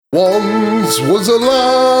Once was a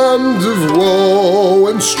land of woe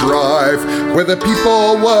and strife, where the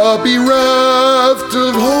people were bereft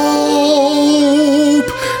of hope.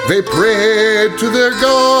 They prayed to their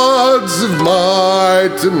gods of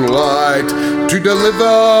might and light to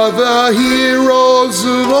deliver the heroes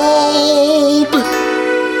of old.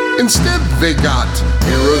 Instead they got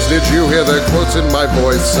heroes. Did you hear the quotes in my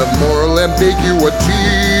voice of moral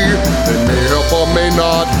ambiguity? They may help or may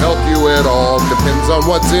not help you at all, depends on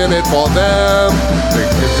what's in it for them. They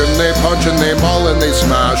kick and they punch and they maul and they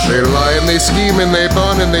smash, they lie and they scheme and they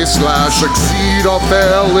burn and they slash. Succeed or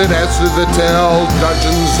fail, it adds to the tale.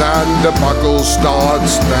 Dungeons and Debacle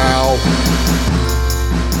starts now.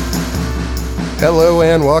 Hello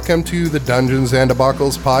and welcome to the Dungeons and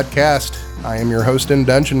Debacles podcast. I am your host and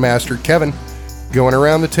dungeon master, Kevin. Going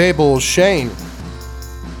around the table, Shane.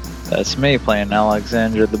 That's me, playing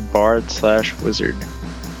Alexander the Bard / Wizard.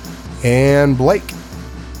 And Blake.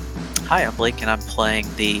 Hi, I'm Blake, and I'm playing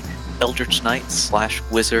the Eldritch Knight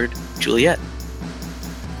 / Wizard, Juliet.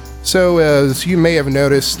 So, as you may have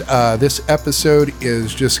noticed, this episode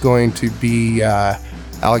is just going to be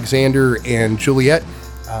Alexander and Juliet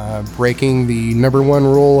breaking the number one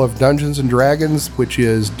rule of Dungeons & Dragons, which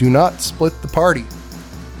is do not split the party.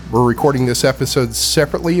 We're recording this episode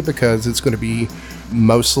separately because it's going to be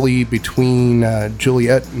mostly between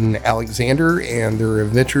Juliet and Alexander and their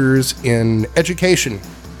adventures in education.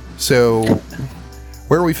 So,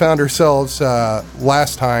 where we found ourselves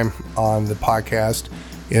last time on the podcast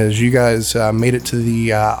is you guys made it to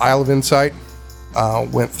the Isle of Insight,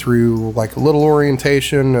 went through like a little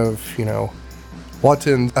orientation of, what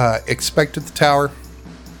to expect at the tower.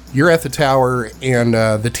 You're at the tower, and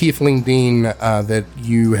the Tiefling Dean that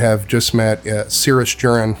you have just met, Cirrus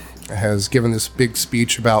Jurin, has given this big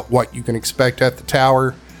speech about what you can expect at the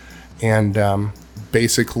tower, and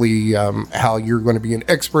basically how you're going to be an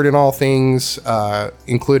expert in all things,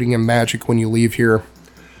 including in magic when you leave here.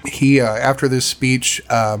 He, after this speech,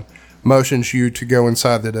 motions you to go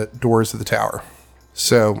inside the doors of the tower.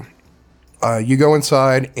 So you go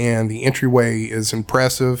inside, and the entryway is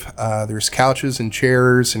impressive. There's couches and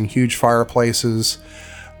chairs and huge fireplaces.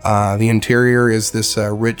 The interior is this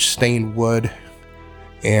rich stained wood,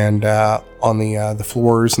 and on the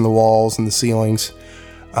floors and the walls and the ceilings,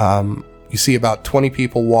 you see about 20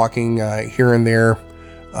 people walking here and there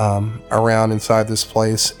around inside this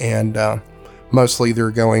place, and mostly they're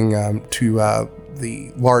going to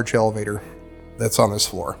the large elevator that's on this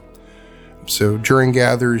floor. So Jurin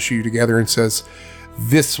gathers you together and says,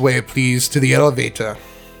 "This way, please, to the elevator."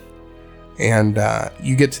 And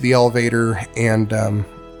you get to the elevator, and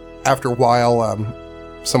after a while,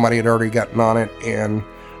 somebody had already gotten on it, and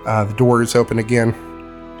the doors open again.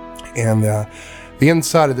 And the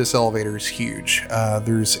inside of this elevator is huge.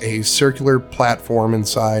 There's a circular platform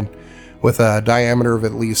inside with a diameter of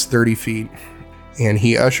at least 30 feet. And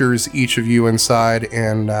he ushers each of you inside,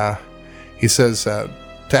 and he says,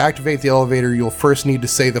 to activate the elevator, you'll first need to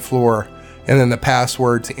say the floor and then the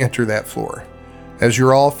password to enter that floor. As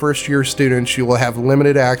you're all first-year students, you will have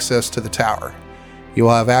limited access to the tower. You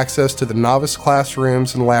will have access to the novice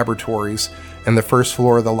classrooms and laboratories and the first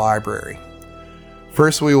floor of the library.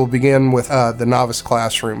 First, we will begin with the novice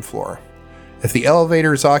classroom floor. If the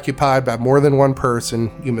elevator is occupied by more than one person,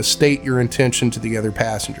 you must state your intention to the other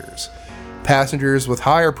passengers. Passengers with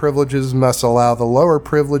higher privileges must allow the lower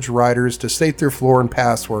privileged riders to state their floor and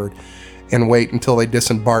password and wait until they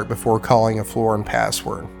disembark before calling a floor and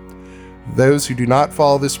password. Those who do not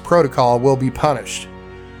follow this protocol will be punished.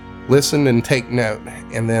 Listen and take note.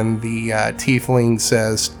 And then the tiefling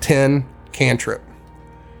says 10 cantrip,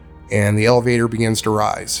 and the elevator begins to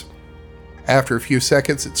rise. After a few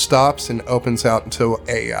seconds, it stops and opens out into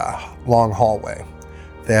a long hallway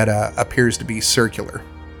that appears to be circular.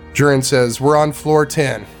 Jurin says, "We're on floor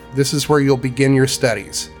 10. This is where you'll begin your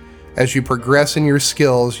studies. As you progress in your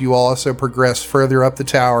skills, you will also progress further up the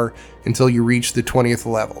tower until you reach the 20th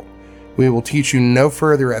level. We will teach you no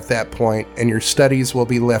further at that point, and your studies will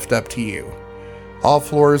be left up to you. All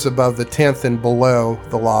floors above the 10th and below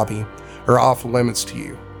the lobby are off limits to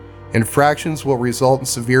you. Infractions will result in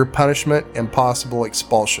severe punishment and possible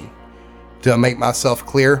expulsion." Do I make myself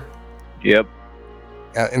clear? Yep.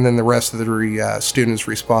 And then the rest of the students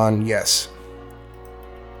respond, yes.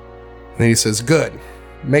 And then he says, "Good.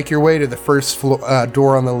 Make your way to the first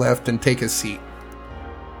door on the left and take a seat."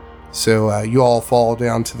 So you all fall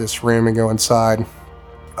down to this room and go inside.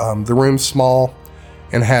 The room's small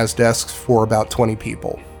and has desks for about 20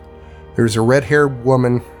 people. There's a red-haired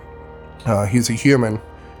woman, who's a human,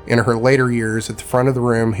 in her later years at the front of the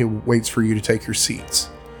room who waits for you to take your seats.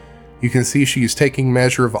 You can see she's taking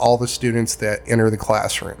measure of all the students that enter the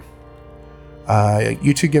classroom.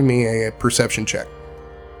 You two give me a perception check.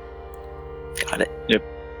 Got it. Yep.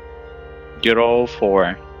 Good old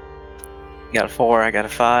 4. You got a 4, I got a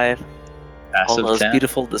 5. All Passive those 10.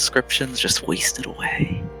 beautiful descriptions just wasted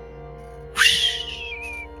away. Whoosh.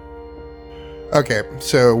 Okay,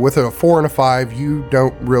 so with a 4 and a 5, you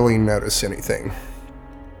don't really notice anything.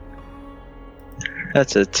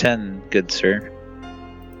 That's a 10, good sir.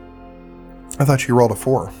 I thought you rolled a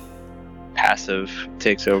 4. Passive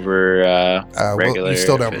takes over regular. Well, you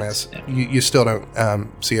still if don't it's- miss. yeah. You still don't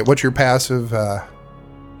see it. What's your passive,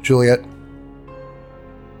 Juliet?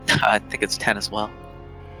 I think it's 10 as well.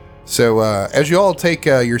 So as you all take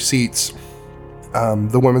your seats,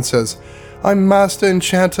 the woman says, I'm Master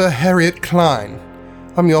Enchanter Harriet Klein.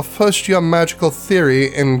 I'm your first-year magical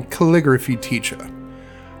theory and calligraphy teacher.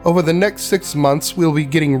 Over the next 6 months, we'll be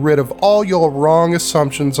getting rid of all your wrong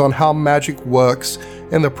assumptions on how magic works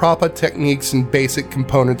and the proper techniques and basic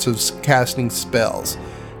components of casting spells,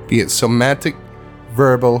 be it somatic,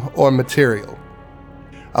 verbal, or material.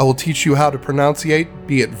 I will teach you how to pronunciate,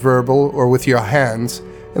 be it verbal or with your hands,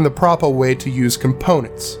 and the proper way to use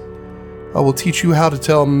components. I will teach you how to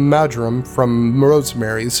tell marjoram from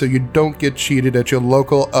rosemary so you don't get cheated at your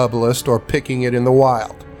local herbalist or picking it in the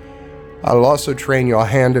wild. I'll also train your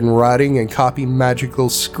hand in writing and copy magical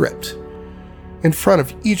script. In front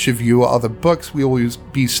of each of you are the books we will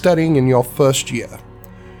be studying in your first year.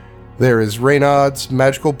 There is Reynard's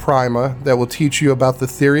Magical Primer that will teach you about the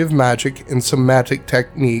theory of magic and somatic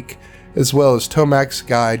technique, as well as Tomac's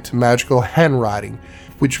Guide to Magical Handwriting,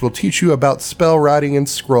 which will teach you about spell writing and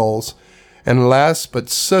scrolls. And last but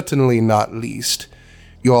certainly not least,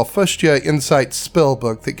 your first year Insight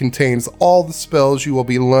Spellbook that contains all the spells you will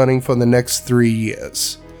be learning for the next 3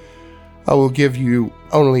 years. I will give you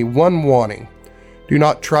only one warning. Do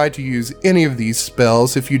not try to use any of these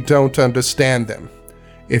spells if you don't understand them.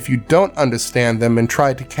 If you don't understand them and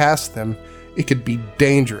try to cast them, it could be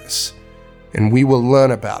dangerous, and we will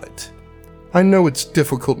learn about it. I know it's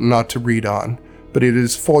difficult not to read on, but it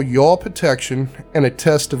is for your protection and a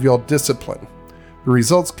test of your discipline. The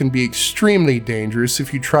results can be extremely dangerous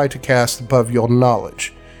if you try to cast above your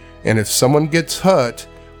knowledge, and if someone gets hurt,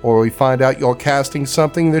 or we find out you're casting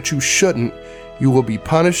something that you shouldn't, you will be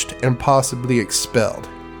punished and possibly expelled.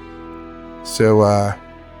 So,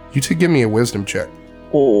 you two give me a wisdom check.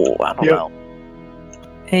 Oh, I don't Yep. know.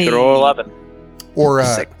 Hey, Good old 11. Or,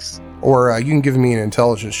 6. you can give me an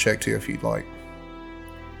intelligence check too if you'd like.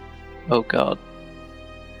 Oh god.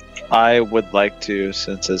 I would like to,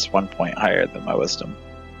 since it's 1 point higher than my wisdom.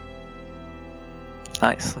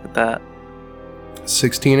 Nice, look at that.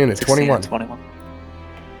 16 and a 16 21. and 21.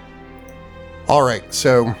 All right,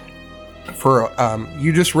 so for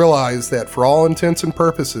you just realized that for all intents and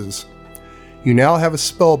purposes, you now have a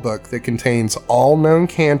spell book that contains all known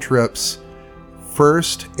cantrips,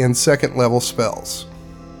 first and second level spells.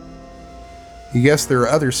 Yes, there are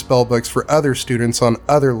other spell books for other students on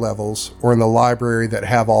other levels or in the library that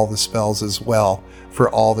have all the spells as well for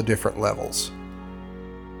all the different levels.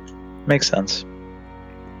 Makes sense.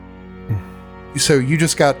 So you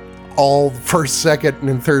just got all the first, second,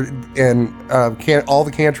 and third, and all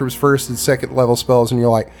the cantrips first and second level spells, and you're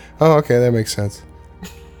like, oh, okay, that makes sense.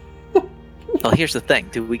 Well, here's the thing.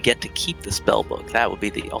 Do we get to keep the spell book? That would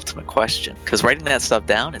be the ultimate question. Because writing that stuff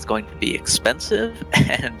down is going to be expensive,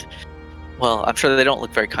 and, well, I'm sure they don't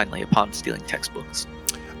look very kindly upon stealing textbooks.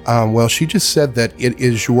 Well, she just said that it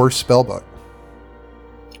is your spell book.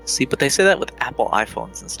 See, but they say that with Apple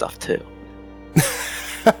iPhones and stuff, too.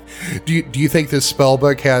 Do you think this spell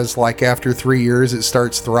book has, like, after 3 years, it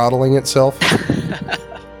starts throttling itself?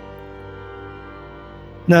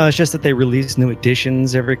 No, it's just that they release new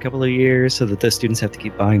editions every couple of years so that the students have to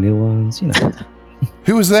keep buying new ones. You know,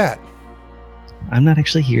 Who was that? I'm not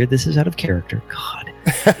actually here. This is out of character. God.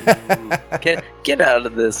 Get out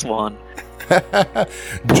of this one.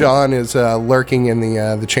 John is lurking in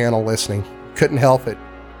the channel listening. Couldn't help it.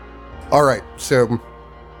 All right, so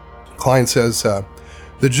Klein says,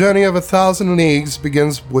 the journey of 1,000 leagues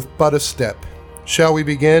begins with but a step. Shall we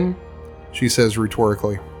begin? She says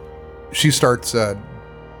rhetorically. She starts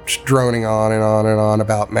droning on and on and on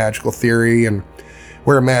about magical theory and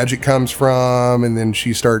where magic comes from, and then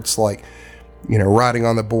she starts, like, you know, writing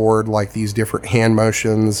on the board, like, these different hand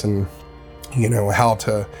motions and, you know, how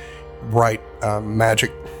to write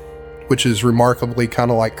magic, which is remarkably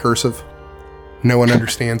kind of like cursive. No one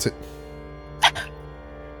understands it.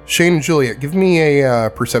 Shane and Juliet, give me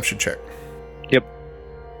a perception check.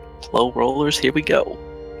 Low rollers, here we go.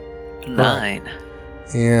 9.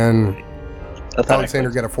 And I thought I Alexander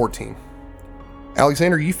could. got a 14.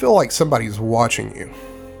 Alexander, you feel like somebody's watching you.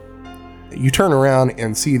 You turn around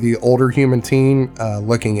and see the older human teen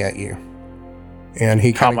looking at you. And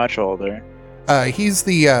he How much older? He's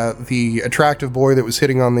the attractive boy that was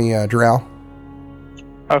hitting on the drow.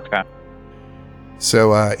 Okay.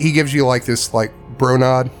 So he gives you like this like bro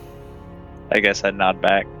nod. I guess I'd nod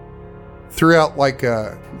back. Throughout like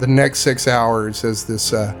the next 6 hours as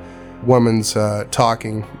this woman's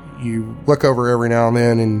talking, you look over every now and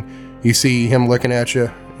then and you see him looking at you,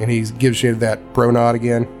 and he gives you that bro nod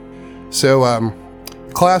again. So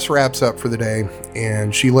class wraps up for the day,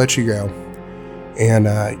 and she lets you go. And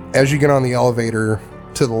as you get on the elevator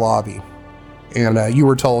to the lobby, and you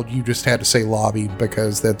were told you just had to say lobby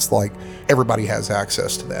because that's like everybody has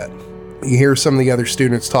access to that. You hear some of the other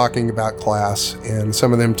students talking about class, and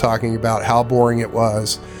some of them talking about how boring it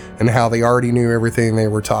was and how they already knew everything they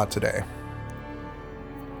were taught today.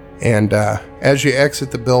 And as you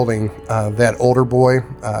exit the building, that older boy,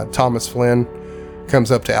 Thomas Flynn,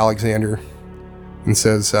 comes up to Alexander and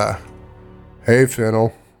says, "Hey,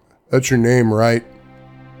 Fennel, that's your name, right?"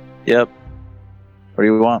 Yep. What do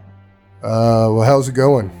you want? Well, how's it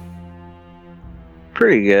going?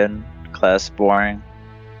 Pretty good. Class boring.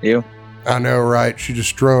 You? I know, right? She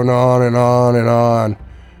just drone on and on and on.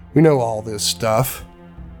 We know all this stuff.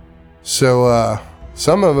 So,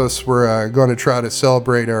 some of us were going to try to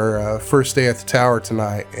celebrate our first day at the tower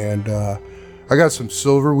tonight, and I got some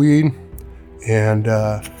silver weed, and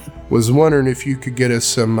was wondering if you could get us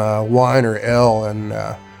some wine or ale, and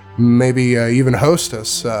maybe even host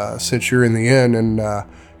us since you're in the inn and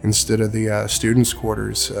instead of the students'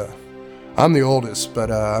 quarters. I'm the oldest, but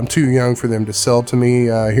I'm too young for them to sell to me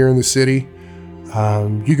here in the city.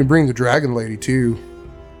 You can bring the dragon lady too.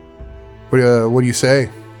 What do you say?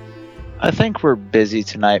 I think we're busy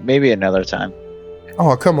tonight. Maybe another time.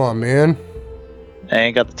 Oh, come on, man. I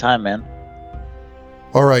ain't got the time, man.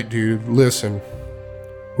 All right, dude. Listen,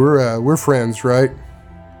 we're friends, right?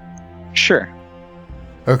 Sure.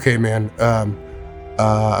 Okay, man.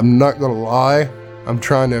 I'm not gonna lie. I'm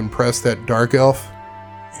trying to impress that dark elf,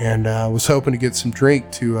 and was hoping to get some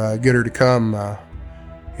drink to get her to come.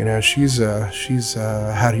 She's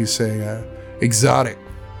how do you say, exotic.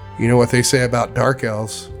 You know what they say about dark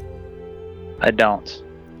elves? I don't.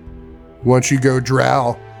 Once you go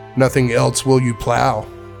drow, nothing else will you plow.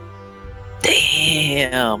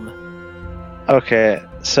 Damn. Okay,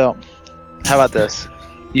 so how about this?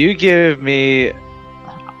 You give me...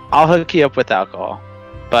 I'll hook you up with alcohol,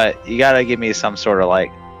 but you gotta give me some sort of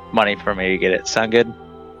like money for me to get it. Sound good?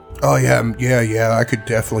 Oh yeah. I could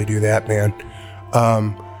definitely do that, man.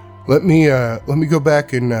 Let me go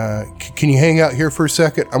back and can you hang out here for a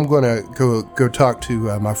second? I'm gonna go talk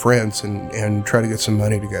to my friends and try to get some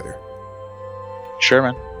money together. Sure,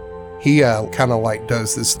 man. He kind of like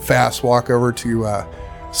does this fast walk over to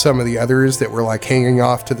some of the others that were like hanging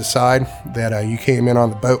off to the side that you came in on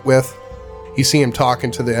the boat with. You see him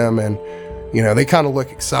talking to them, and they kind of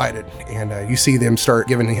look excited, and you see them start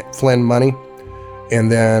giving Flynn money.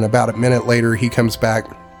 And then about a minute later, he comes back,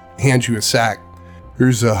 hands you a sack.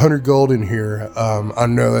 There's 100 gold in here. I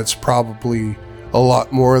know that's probably a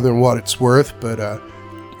lot more than what it's worth, but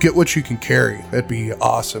get what you can carry. That'd be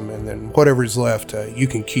awesome. And then whatever's left, you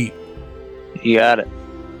can keep. You got it.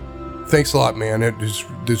 Thanks a lot, man.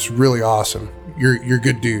 It's really awesome. You're a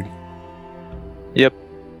good dude. Yep.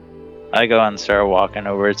 I go and start walking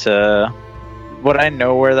over to... Would I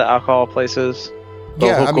know where the alcohol place is? The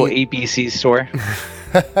local ABC store?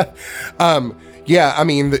 Yeah, I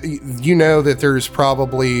mean, you know that there's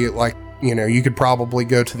probably like, you could probably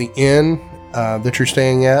go to the inn that you're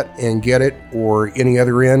staying at and get it, or any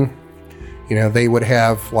other inn. They would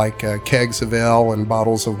have like kegs of ale and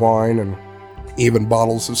bottles of wine and even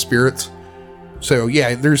bottles of spirits. So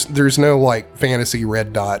yeah, there's no like fantasy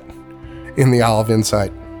red dot in the Isle of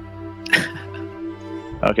Insight.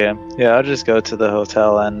 Okay. Yeah, I'll just go to the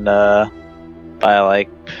hotel and buy like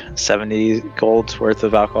 70 gold's worth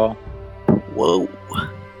of alcohol. Whoa.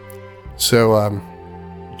 So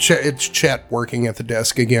it's Chet working at the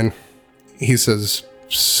desk again. He says,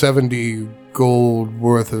 70 gold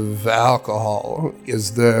worth of alcohol.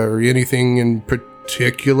 Is there anything in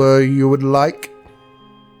particular you would like?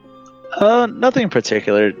 Nothing in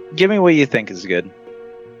particular. Give me what you think is good.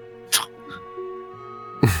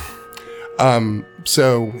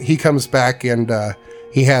 So he comes back and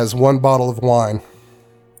he has one bottle of wine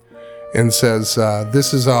and says,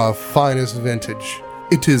 this is our finest vintage.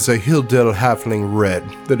 It is a Hildel Halfling Red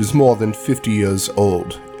that is more than 50 years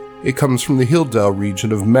old. It comes from the Hildel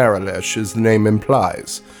region of Marilesh, as the name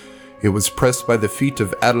implies. It was pressed by the feet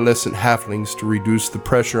of adolescent halflings to reduce the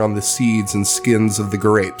pressure on the seeds and skins of the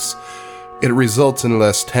grapes. It results in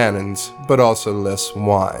less tannins, but also less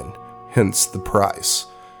wine, hence the price.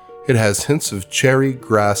 It has hints of cherry,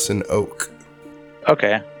 grass, and oak.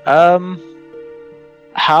 Okay.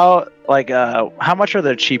 How much are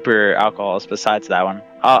the cheaper alcohols besides that one?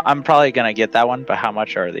 I'm probably gonna get that one, but how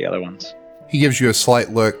much are the other ones? He gives you a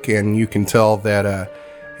slight look, and you can tell that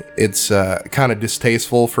it's kind of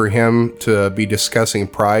distasteful for him to be discussing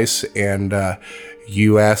price and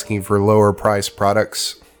you asking for lower price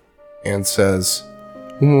products, and says,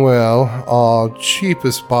 well, our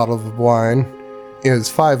cheapest bottle of wine is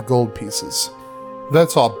 5 gold pieces.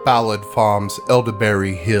 That's our Ballard Farms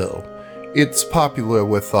Elderberry Hill. It's popular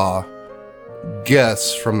with our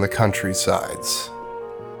guests from the countrysides.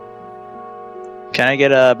 Can I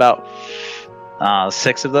get about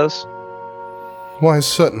 6 of those? Why,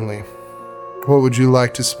 certainly. What would you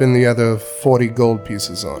like to spend the other 40 gold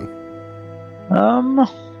pieces on?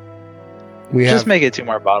 We just have... make it 2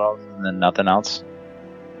 more bottles and then nothing else.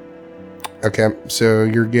 Okay, so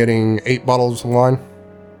you're getting 8 bottles of wine?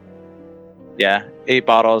 Yeah, 8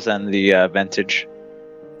 bottles and the vintage.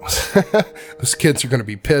 Those kids are going to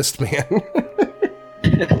be pissed, man.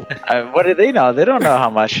 What do they know? They don't know how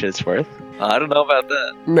much it's worth. I don't know about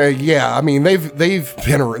that. No, yeah, I mean they've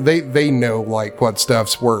been they know like what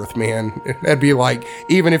stuff's worth, man. That'd be like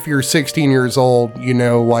even if you're 16 years old, you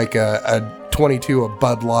know, like a 22 of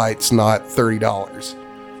Bud Light's not $30.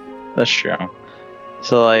 That's true.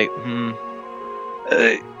 So like,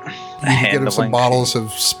 You can get them some bottles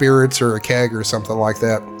of spirits or a keg or something like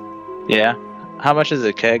that. Yeah. How much is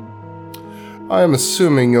a keg? I'm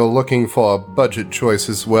assuming you're looking for a budget choice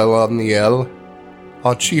as well on the L.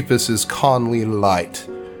 Our cheapest is Conley Light.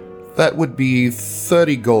 That would be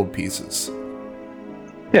 30 gold pieces.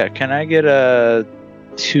 Yeah, can I get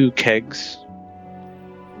 2 kegs?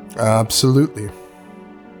 Absolutely.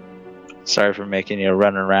 Sorry for making you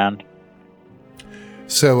run around.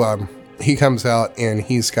 So he comes out and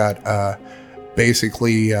he's got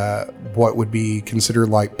basically what would be considered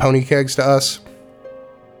like pony kegs to us.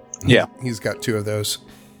 Yeah. He's got 2 of those.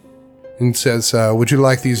 And says, would you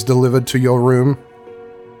like these delivered to your room?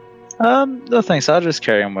 No thanks. I'll just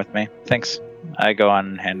carry them with me. Thanks. I go on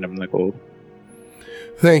and hand him the gold.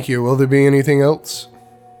 Thank you. Will there be anything else?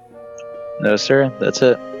 No, sir. That's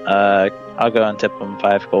it. I'll go and tip him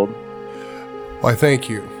 5 gold. Why, thank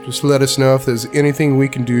you. Just let us know if there's anything we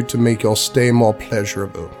can do to make your stay more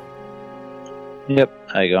pleasurable. Yep.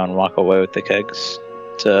 I go and walk away with the kegs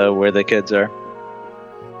to where the kids are.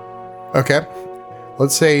 Okay.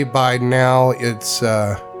 Let's say by now it's,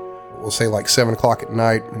 we'll say like 7 o'clock at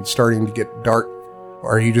night and starting to get dark.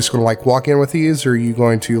 Are you just going to like walk in with these, or are you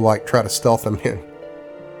going to like try to stealth them in?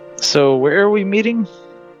 So where are we meeting?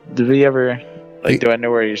 Did we ever, do I know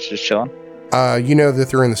where he's just chilling? You know that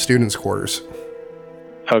they're in the students' quarters.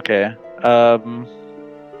 Okay. Can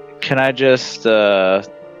I just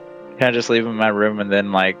leave him in my room and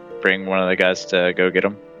then like bring one of the guys to go get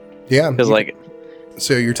him? Yeah. Because like,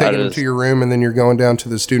 so you're taking them to your room and then you're going down to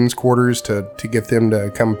the students' quarters to get them to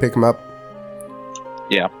come pick them up?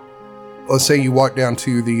 Yeah. Let's say you walk down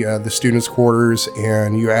to the students' quarters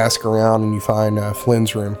and you ask around and you find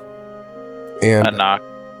Flynn's room. And I knock.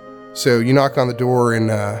 So you knock on the door and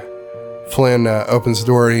Flynn opens the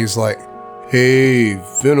door and he's like, "Hey,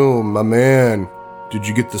 Fennel, my man, did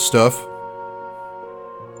you get the stuff?"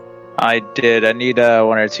 I did. I need 1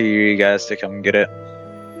 or 2 of you guys to come get it.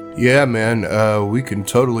 Yeah, man, we can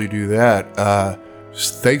totally do that.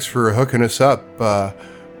 Thanks for hooking us up.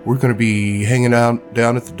 We're going to be hanging out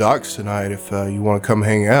down at the docks tonight if you want to come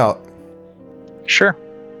hang out. Sure.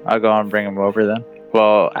 I'll go and bring him over then.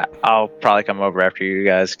 Well, I'll probably come over after you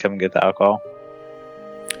guys come get the alcohol.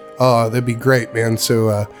 Oh, that'd be great, man.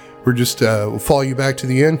 So we're just, we'll follow you back to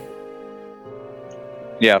the inn?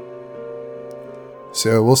 Yeah.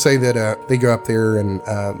 So we'll say that they go up there and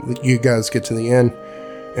you guys get to the inn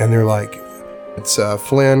and they're like, it's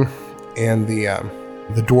Flynn and the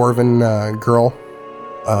dwarven girl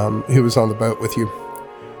who was on the boat with you.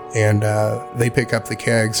 And they pick up the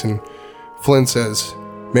kegs and Flynn says,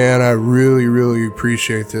 "Man, I really, really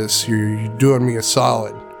appreciate this. You're doing me a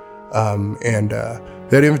solid. And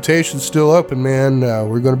that invitation's still open, man.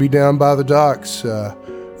 We're going to be down by the docks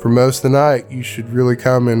for most of the night. You should really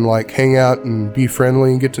come and like hang out and be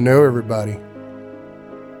friendly and get to know everybody."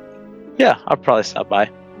 Yeah, I'll probably stop by.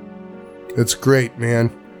 That's great, man.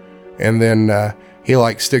 And then he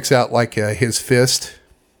like sticks out like his fist.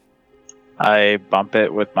 I bump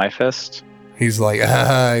it with my fist. He's like,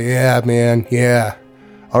 yeah, man, yeah.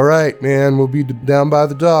 All right, man, we'll be down by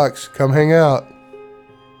the docks. Come hang out.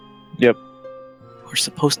 Yep. We're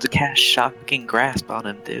supposed to cast Shocking Grasp on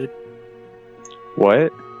him, dude.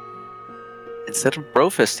 What? Instead of bro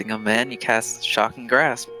fisting him, man, you cast Shocking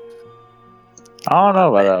Grasp. I don't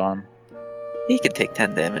know about that one. He can take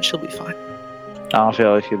 10 damage. He'll be fine. I don't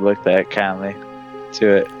feel like he looked that kindly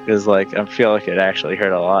to it. Because, like, I feel like it actually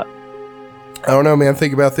hurt a lot. I don't know, man.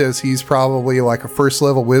 Think about this. He's probably like a first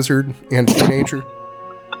level wizard and a teenager.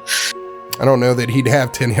 I don't know that he'd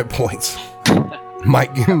have 10 hit points.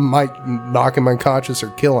 might knock him unconscious or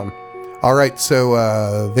kill him. All right,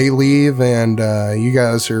 so they leave, and you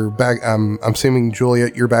guys are back. I'm assuming,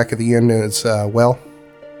 Juliet, you're back at the inn as well?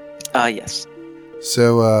 Yes.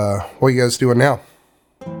 So what are you guys doing now?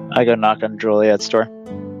 I go knock on Juliet's door.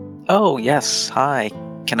 Oh, yes. Hi.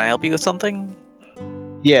 Can I help you with something?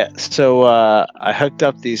 Yeah, so I hooked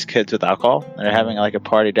up these kids with alcohol, and they're having like a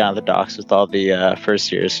party down at the docks with all the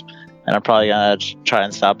first years. And I'm probably gonna try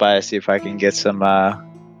and stop by to see if I can get some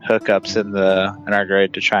hookups in our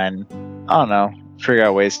grade to try and, I don't know, figure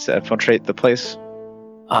out ways to infiltrate the place.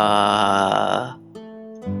 Well,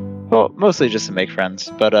 mostly just to make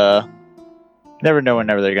friends, but never know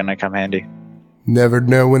whenever they're gonna come handy. Never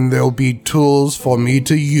know when there'll be tools for me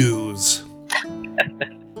to use.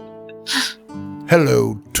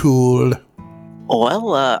 Hello, tool.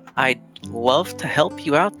 Well, I'd love to help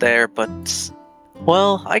you out there, but,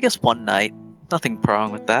 well, I guess one night. Nothing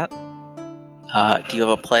wrong with that. Do you have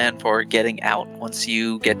a plan for getting out once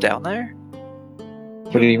you get down there?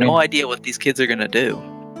 What do you mean? No idea what these kids are gonna do.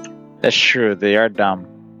 That's true, they are dumb.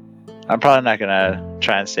 I'm probably not gonna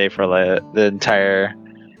try and stay for like the entire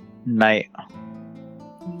night.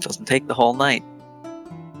 Doesn't take the whole night.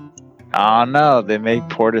 I don't know, they make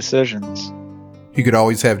poor decisions. You could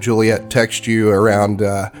always have Juliet text you around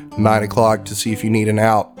 9 o'clock to see if you need an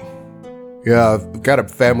out. Yeah, I've got a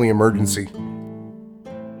family emergency.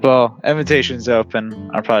 Well, invitation's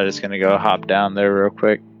open. I'm probably just gonna go hop down there real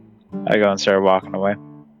quick. I go and start walking away.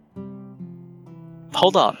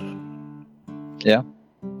 Hold on. Yeah?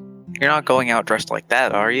 You're not going out dressed like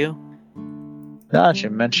that, are you? Now that you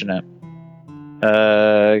mention it.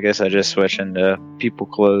 I guess I just switch into people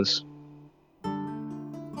clothes.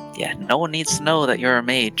 Yeah, no one needs to know that you're a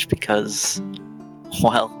mage because,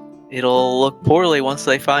 well, it'll look poorly once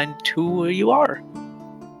they find who you are.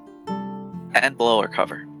 And blow or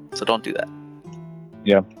cover, so don't do that.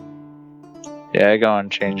 Yeah, I go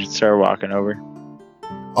and change and start walking over.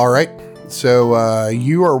 All right. So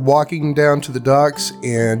you are walking down to the docks,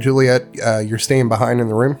 and Juliet, you're staying behind in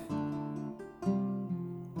the room?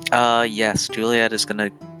 Yes, Juliet is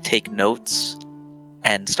gonna take notes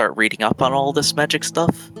and start reading up on all this magic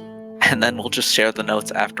stuff, and then we'll just share the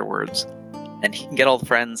notes afterwards. And he can get all the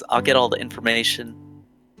friends, I'll get all the information.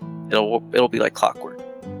 It'll be like clockwork.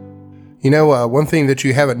 You know, one thing that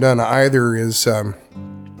you haven't done either is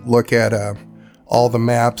look at all the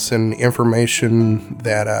maps and information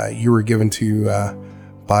that you were given to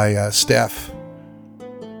by Steph.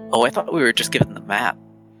 Oh, I thought we were just given the map.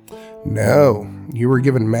 No, you were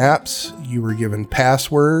given maps, you were given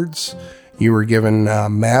passwords, you were given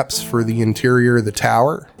maps for the interior of the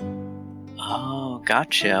tower. Oh,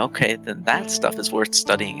 gotcha. Okay, then that stuff is worth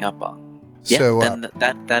studying up on. Yeah, So, then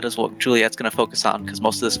that is what Juliet's going to focus on, because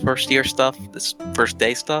most of this first year stuff, this first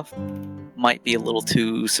day stuff, might be a little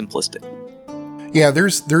too simplistic. yeah,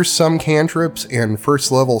 there's some cantrips and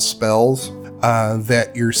first level spells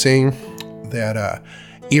that you're seeing that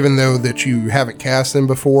even though that you haven't cast them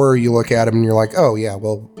before, you look at them and you're like, oh yeah,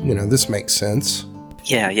 well, you know, this makes sense.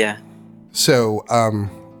 Yeah. So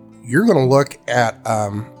you're going to look at,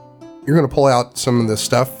 you're going to pull out some of the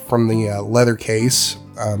stuff from the leather case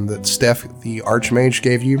that Steph, the Archmage,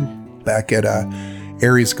 gave you back at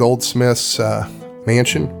Ares Goldsmith's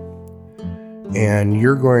mansion. And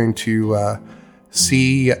you're going to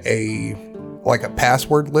see a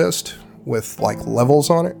password list with like levels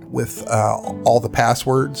on it with all the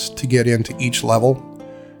passwords to get into each level.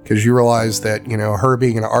 Because you realize that, you know, her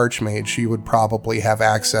being an Archmage, she would probably have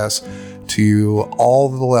access to all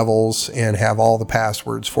the levels and have all the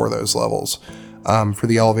passwords for those levels for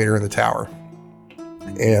the elevator in the tower.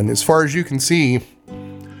 And as far as you can see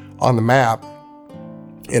on the map,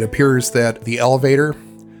 it appears that the elevator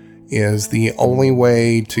is the only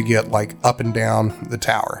way to get like up and down the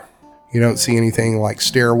tower. You don't see anything like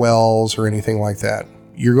stairwells or anything like that.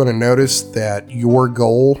 You're going to notice that your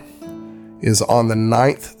goal is on the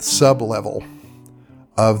 9th sub-level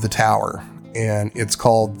of the tower, and it's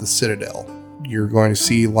called the Citadel. You're going to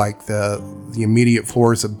see like the immediate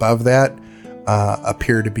floors above that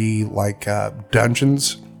appear to be like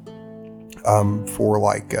dungeons for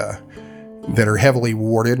like that are heavily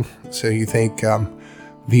warded. So you think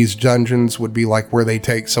these dungeons would be like where they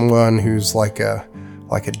take someone who's like a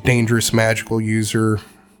dangerous magical user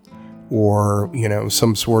or,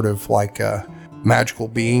 some sort of like a magical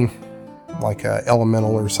being, like a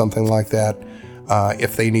elemental or something like that.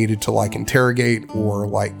 If they needed to like interrogate or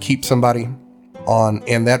like keep somebody on,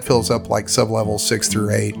 and that fills up like sub-levels 6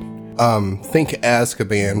 through 8. Think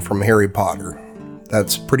Azkaban from Harry Potter.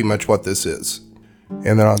 That's pretty much what this is.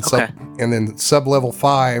 And then sub-level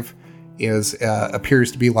 5 is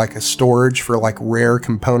appears to be like a storage for like rare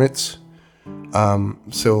components.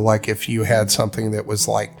 So like if you had something that was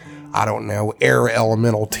like, I don't know, air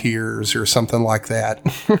elemental tears or something like that,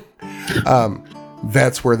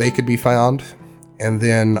 that's where they could be found. And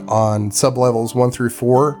then on sub-levels 1 through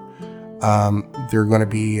 4, they're going to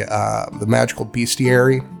be the magical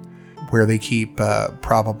bestiary, where they keep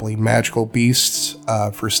probably magical beasts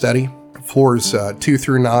for study. Floors 2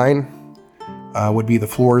 through 9 would be the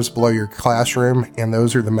floors below your classroom, and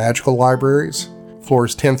those are the magical libraries.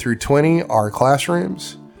 Floors 10 through 20 are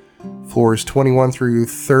classrooms. Floors 21 through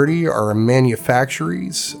 30 are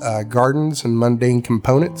manufactories, gardens, and mundane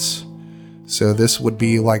components. So this would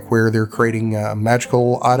be like where they're creating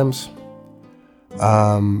magical items.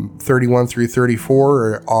 31 through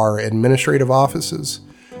 34 are administrative offices,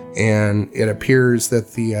 and it appears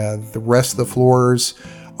that the rest of the floors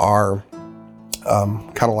are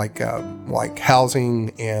kind of like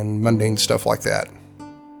housing and mundane stuff like that,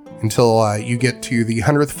 until you get to the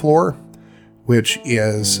 100th floor, which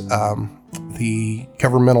is the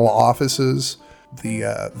governmental offices,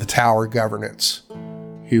 the tower governance,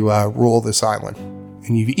 who rule this island,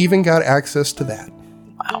 and you've even got access to that.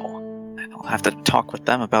 Wow. I'll have to talk with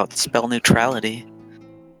them about spell neutrality.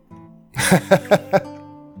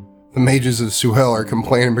 The mages of Suhel are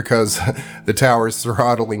complaining because the tower is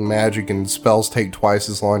throttling magic and spells take twice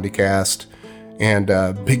as long to cast, and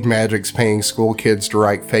Big Magic's paying school kids to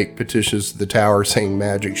write fake petitions to the tower saying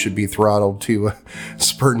magic should be throttled to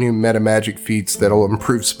spur new meta magic feats that'll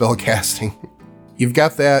improve spell casting. You've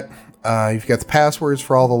got that. You've got the passwords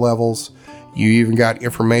for all the levels. You even got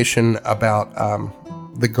information about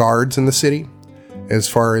the guards in the city, as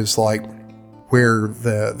far as like where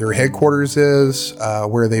their headquarters is,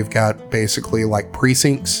 where they've got basically like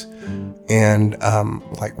precincts, and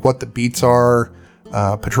like what the beats are,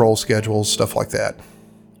 patrol schedules, stuff like that.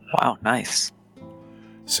 Wow, nice.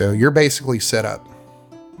 So you're basically set up.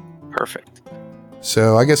 Perfect.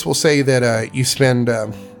 So I guess we'll say that you spend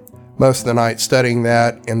most of the night studying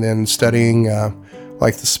that, and then studying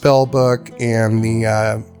like the spell book and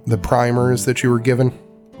the primers that you were given.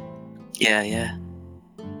 Yeah.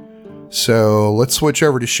 So let's switch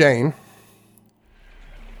over to Shane.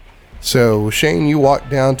 So Shane, you walk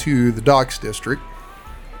down to the docks district,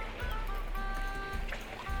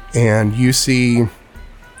 and you see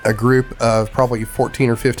a group of probably 14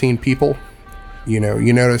 or 15 people. You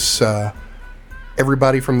notice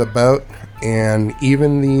everybody from the boat, and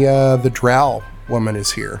even the drow woman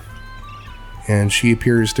is here, and she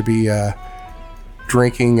appears to be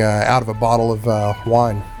drinking out of a bottle of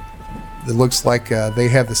wine. It looks like they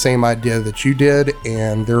have the same idea that you did,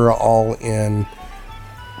 and they're all in,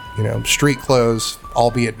 street clothes,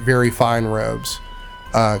 albeit very fine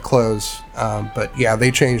clothes. But yeah,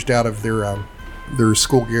 they changed out of their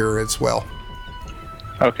school gear as well.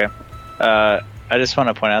 Okay. I just want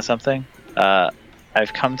to point out something.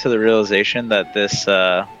 I've come to the realization that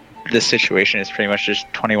this situation is pretty much just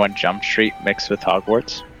 21 Jump Street mixed with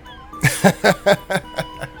Hogwarts.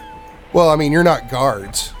 Well, I mean, you're not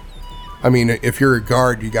guards. I mean, if you're a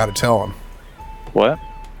guard, you got to tell them. What?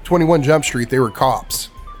 21 Jump Street, they were cops.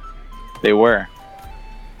 They were.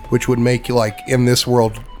 Which would make you, like, in this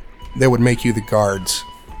world, they would make you the guards.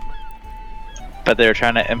 But they were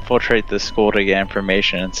trying to infiltrate the school to get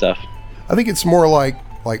information and stuff. I think it's more like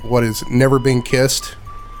what is Never Been Kissed.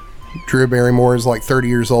 Drew Barrymore is like 30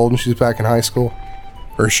 years old and she's back in high school.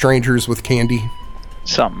 Or Strangers with Candy.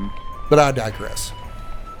 Something. But I digress.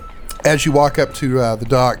 As you walk up to the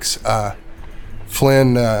docks,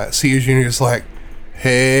 Flynn sees you and he's like,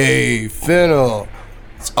 "Hey, Fennel,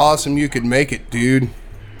 it's awesome you could make it, dude.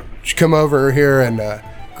 Just come over here and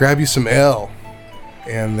grab you some ale."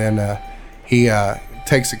 And then he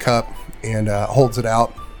takes a cup and holds it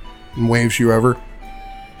out and waves you over.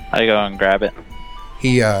 I go and grab it.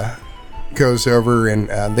 He goes over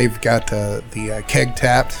and they've got the keg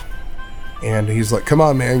tapped. And he's like, "Come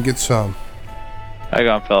on, man, get some." I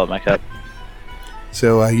go and fill up my cup.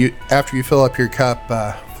 So after you fill up your cup,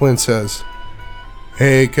 Flynn says,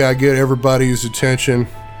 "Hey, can I get everybody's attention?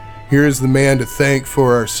 Here's the man to thank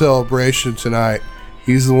for our celebration tonight.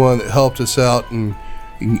 He's the one that helped us out and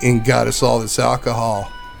got us all this alcohol.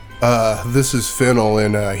 This is Fennel,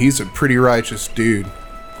 and he's a pretty righteous dude."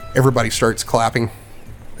 Everybody starts clapping,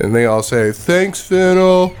 and they all say, "Thanks,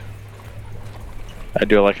 Fennel." I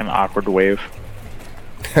do like an awkward wave.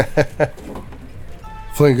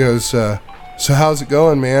 Flynn goes, so how's it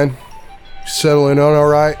going, man? Settling on all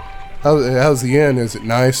right? How's the inn? Is it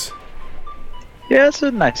nice? Yeah, it's a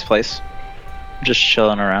nice place. Just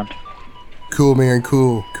chilling around. Cool, man.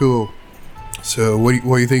 Cool. So, what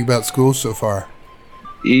do you think about school so far?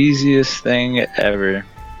 Easiest thing ever.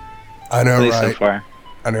 I know, At least right? so far.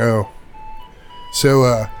 I know.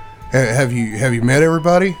 So, have you met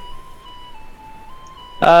everybody?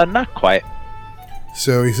 Not quite.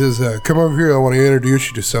 So he says, "Come over here. I want to introduce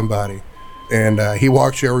you to somebody." And he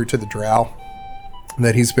walks you over to the drow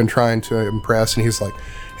that he's been trying to impress, and he's like,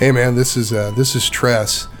 "Hey, man, this is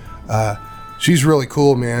Tress. She's really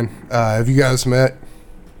cool, man. Have you guys met?"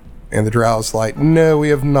 And the drow's like, "No, we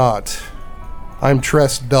have not. I'm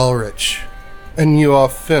Tress Dulrich, and you are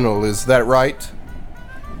Fennel. Is that right?"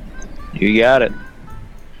 You got it.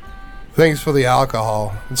 Thanks for the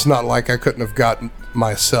alcohol. It's not like I couldn't have gotten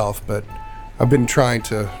myself, but I've been trying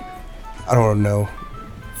to, I don't know,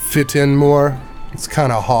 fit in more. It's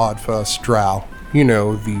kind of hard for us drow. You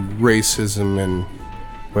know, the racism and,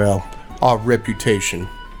 well, our reputation.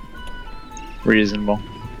 Reasonable.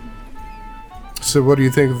 So what do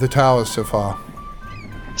you think of the tower so far?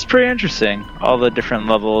 It's pretty interesting. All the different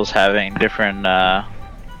levels having different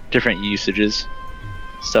usages.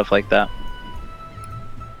 Stuff like that.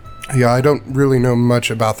 Yeah, I don't really know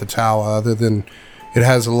much about the tower other than it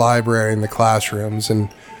has a library in the classrooms, and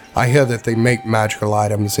I hear that they make magical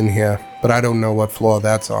items in here, but I don't know what floor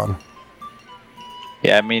that's on.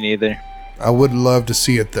 Yeah, me neither. I would love to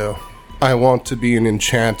see it, though. I want to be an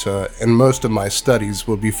enchanter, and most of my studies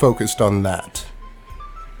will be focused on that.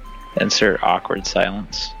 Insert awkward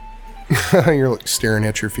silence. You're like staring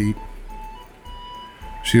at your feet.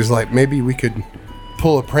 She's like, maybe we could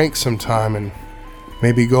pull a prank sometime and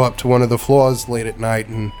maybe go up to one of the floors late at night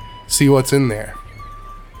and see what's in there.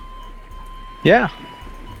 Yeah,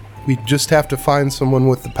 We just have to find someone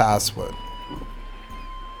with the password.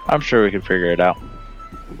 I'm sure we could figure it out.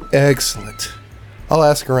 Excellent. I'll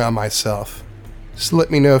ask around myself. Just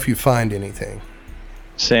let me know if you find anything.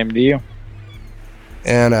 Same to you.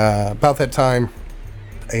 And about that time,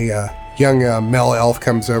 a young male elf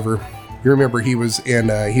comes over. You remember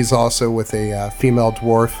he's also with a female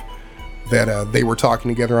dwarf that they were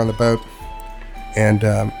talking together on the boat.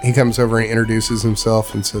 And he comes over and introduces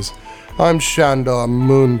himself and says, "I'm Shandar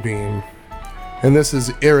Moonbeam, and this is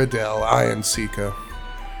Iridel Ironseeker.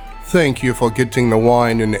 Thank you for getting the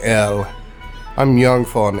wine and ale. I'm young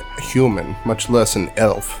for a human, much less an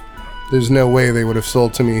elf. There's no way they would have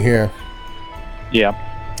sold to me here. Yeah.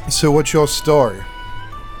 So what's your story?"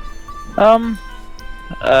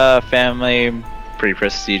 Family, pretty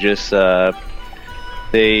prestigious.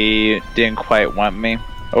 They didn't quite want me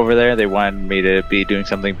over there. They wanted me to be doing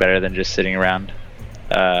something better than just sitting around,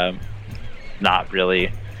 not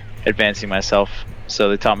really advancing myself. So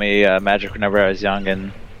they taught me magic whenever I was young,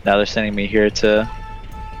 and now they're sending me here to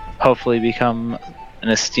hopefully become an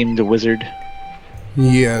esteemed wizard.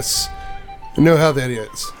 Yes. I know how that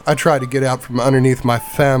is. I try to get out from underneath my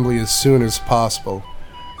family as soon as possible.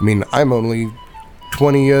 I mean, I'm only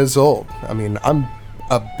 20 years old. I mean, I'm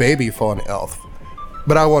a baby for an elf.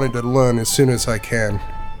 But I wanted to learn as soon as I can,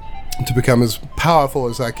 to become as powerful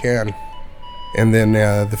as I can. And then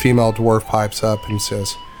the female dwarf pipes up and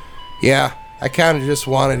says, "Yeah, I kind of just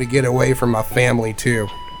wanted to get away from my family too.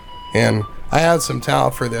 And I had some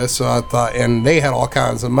talent for this, so I thought, and they had all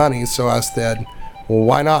kinds of money, so I said, well,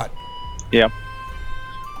 why not?" Yeah.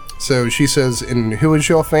 So she says, "And who is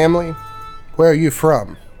your family? Where are you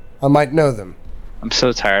from? I might know them." I'm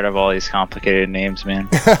so tired of all these complicated names, man.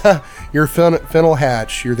 You're Fennel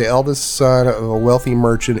Hatch. You're the eldest son of a wealthy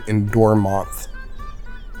merchant in Dormonth.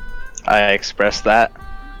 I expressed that.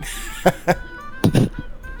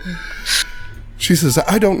 She says,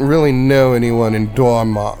 "I don't really know anyone in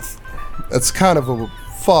Dormonth. That's kind of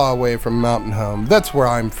far away from Mountain Home. That's where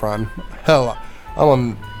I'm from. Hell,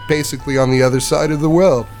 I'm basically on the other side of the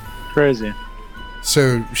world." Crazy.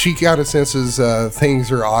 So she kind of senses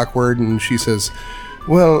things are awkward, and she says,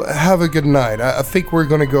 "Well, have a good night. I think we're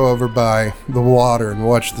going to go over by the water and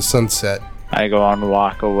watch the sunset." I go on and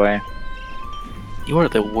walk away. You are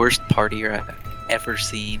the worst partier I've ever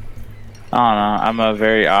seen. I don't know. I'm a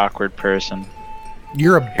very awkward person.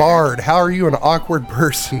 You're a bard. How are you an awkward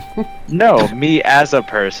person? No, me as a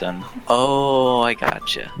person. Oh, I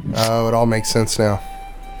gotcha. Oh, it all makes sense now.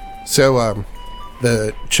 So,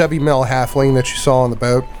 the chubby male halfling that you saw on the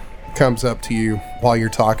boat comes up to you while you're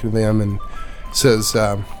talking to them and says,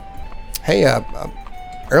 "Hey,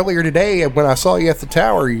 earlier today when I saw you at the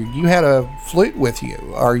tower, you had a flute with you.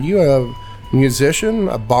 Are you a musician,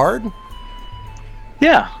 a bard?"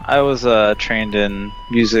 Yeah, I was trained in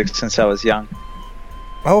music since I was young.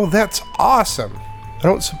 Oh, that's awesome. I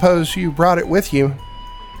don't suppose you brought it with you.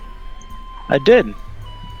 I did.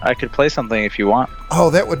 I could play something if you want. Oh,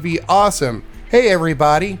 that would be awesome. Hey,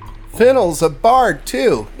 everybody. Fennel's a bard,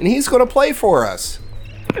 too, and he's going to play for us.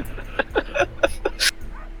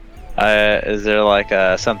 Is there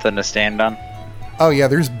like something to stand on? Oh, yeah,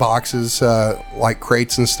 there's boxes, like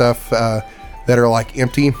crates and stuff that are like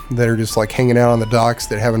empty, that are just like hanging out on the docks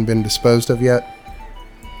that haven't been disposed of yet.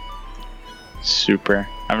 Super.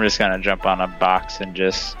 I'm just gonna jump on a box and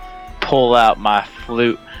just pull out my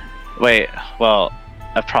flute. Wait, well,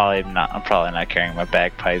 I'm probably not carrying my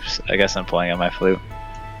bagpipes. I guess I'm pulling out my flute.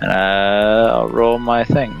 And I'll roll my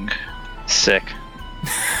thing. Sick.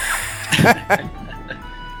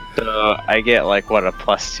 So I get like what, a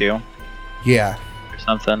 +2 Yeah. or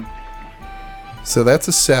something. So that's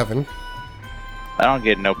a 7. I don't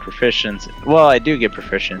get no proficiency. Well, I do get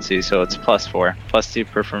proficiency, so it's +4.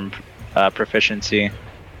 +2 from proficiency,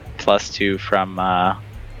 +2 from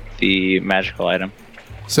the magical item.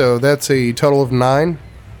 So that's a total of 9.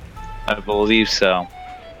 I believe so.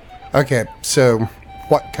 Okay, so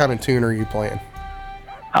what kind of tune are you playing?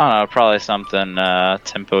 I don't know, probably something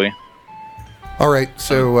tempo-y. All right,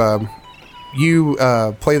 so you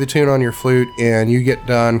play the tune on your flute, and you get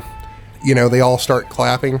done. You know, they all start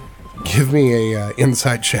clapping. Give me a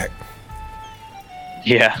insight check.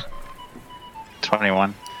 Yeah.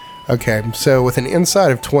 21. Okay, so with an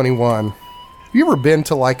insight of 21, have you ever been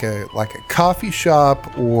to like a coffee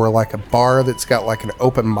shop or like a bar that's got like an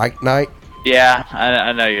open mic night? Yeah,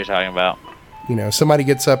 I know what you're talking about. You know, somebody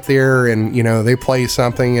gets up there and, you know, they play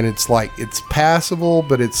something and it's like, it's passable,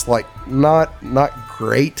 but it's like not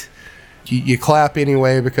great. You clap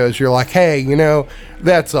anyway because you're like, hey, you know,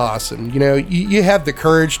 that's awesome. You know, you have the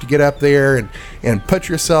courage to get up there and put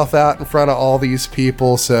yourself out in front of all these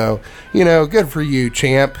people. So, you know, good for you,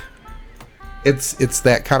 champ. It's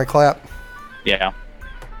that kind of clap. Yeah.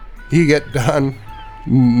 You get done.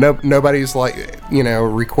 Nobody's like, you know,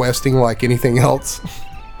 requesting like anything else.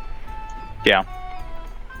 Yeah.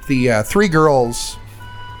 The 3 girls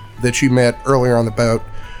that you met earlier on the boat,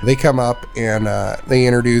 they come up and they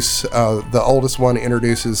introduce, the oldest one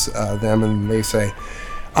introduces them and they say,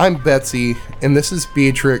 I'm Betsy and this is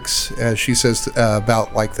Beatrix. She says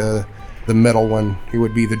about like the middle one, who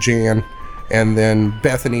would be the Jan, and then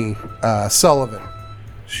Bethany Sullivan.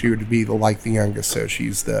 She would be like the youngest, so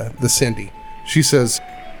she's the Cindy. She says,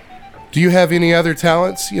 do you have any other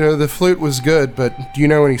talents? You know, the flute was good, but do you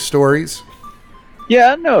know any stories?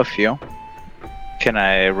 Yeah, I know a few. Can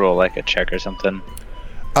I roll like a check or something?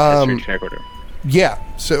 History check or whatever.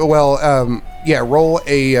 Yeah. So, well, yeah, roll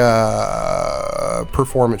a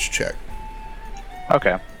performance check.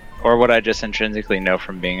 Okay. Or would I just intrinsically know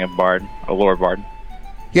from being a bard, a lore bard?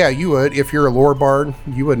 Yeah, you would. If you're a lore bard,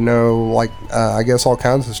 you would know, like, I guess all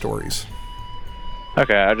kinds of stories.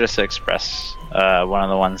 Okay, I'll just express one of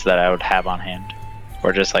the ones that I would have on hand.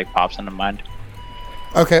 Or just, like, pops into mind.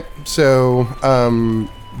 Okay, so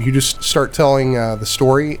you just start telling the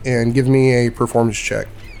story and give me a performance check.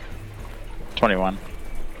 21.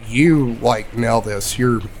 You, like, nail this.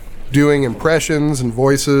 You're doing impressions and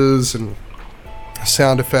voices and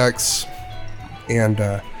sound effects, and,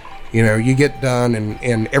 you know, you get done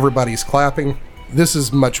and everybody's clapping. This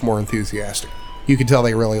is much more enthusiastic. You could tell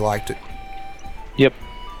they really liked it. Yep.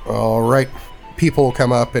 All right. People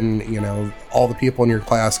come up and, you know, all the people in your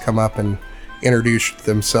class come up and introduce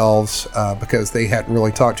themselves because they hadn't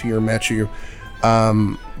really talked to you or met you.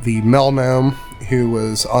 The Mel Gnome, who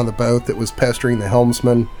was on the boat that was pestering the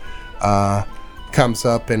helmsman, comes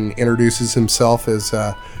up and introduces himself as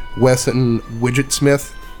Wesson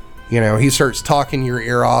Widgetsmith. You know, he starts talking your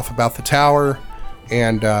ear off about the tower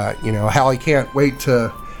and, you know, how he can't wait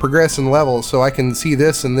to progress in levels so I can see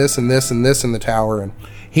this and this and this and this in the tower. And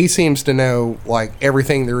he seems to know, like,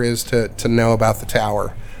 everything there is to know about the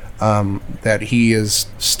tower. That he has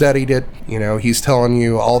studied it. You know, he's telling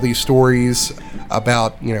you all these stories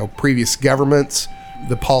about, you know, previous governments,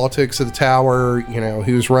 the politics of the tower, you know,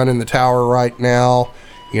 who's running the tower right now,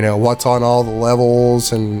 you know, what's on all the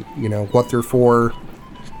levels and, you know, what they're for.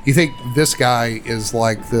 You think this guy is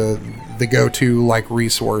like the go-to, like,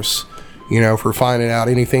 resource, you know, for finding out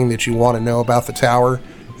anything that you want to know about the tower,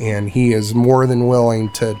 and he is more than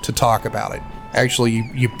willing to talk about it.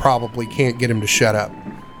 Actually, you probably can't get him to shut up.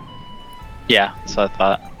 Yeah, so I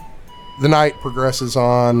thought. The night progresses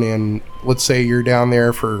on, and let's say you're down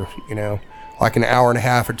there for, you know, like an hour and a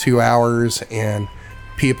half or 2 hours, and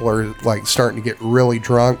people are, like, starting to get really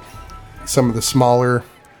drunk. Some of the smaller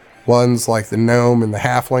ones, like the gnome and the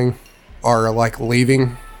halfling, are, like,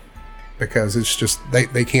 leaving. because it's just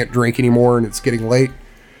they can't drink anymore and it's getting late.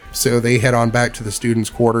 So they head on back to the students'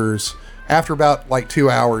 quarters. After about like 2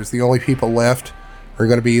 hours, the only people left are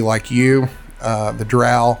going to be like you, the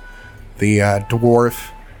drow, the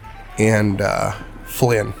dwarf, and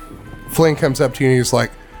Flynn. Flynn comes up to you and he's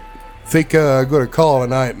like, think I'm going to call it a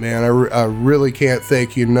night, man. I really can't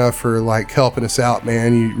thank you enough for like helping us out,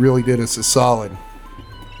 man. You really did us a solid.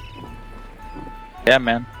 Yeah,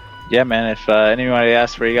 man. If anybody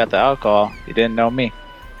asked where you got the alcohol, you didn't know me.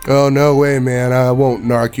 Oh, no way, man. I won't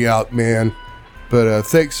knock you out, man. But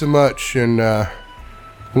thanks so much, and I'm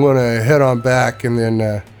going to head on back. And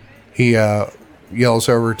then he yells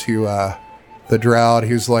over to the drow.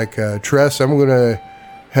 He's like, Tress, I'm going to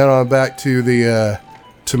head on back to the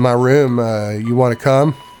to my room. You want to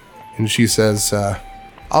come? And she says,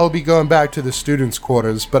 I'll be going back to the students'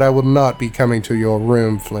 quarters, but I will not be coming to your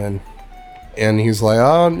room, Flynn. And he's like,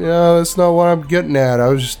 oh, no, that's not what I'm getting at. I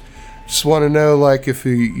was just want to know, like, if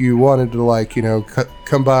you wanted to, like, you know,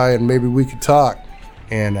 come by and maybe we could talk.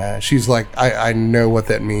 And she's like, I know what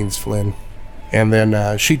that means, Flynn. And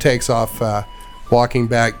then she takes off, walking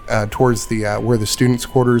back towards the where the students'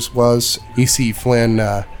 quarters was. You see Flynn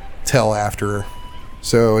tail after her.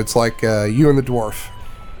 So it's like you and the dwarf.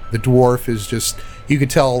 The dwarf is just, you could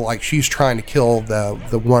tell, like, she's trying to kill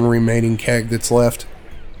the one remaining keg that's left.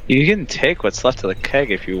 You can take what's left of the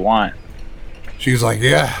keg if you want. She's like,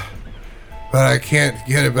 yeah, but I can't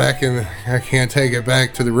get it back I can't take it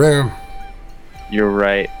back to the room. You're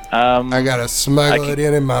right. I gotta smuggle it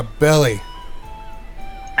in my belly.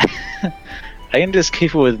 I can just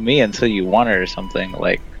keep it with me until you want it or something.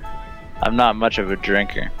 Like, I'm not much of a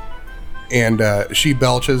drinker. And she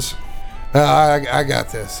belches. I got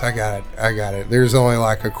this. I got it. There's only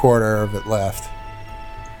like a quarter of it left.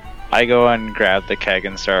 I go and grab the keg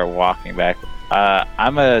and start walking back.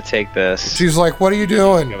 I'm gonna take this. She's like, what are you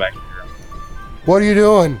doing? Go back to the room. What are you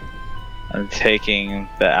doing? I'm taking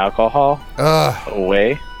the alcohol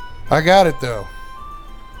away. I got it though.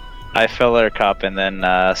 I fill her cup and then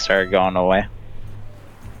start going away.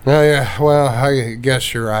 Oh yeah, well, I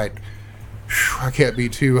guess you're right. Whew, I can't be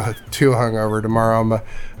too hungover tomorrow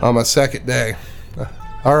on my second day.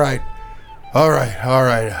 All right.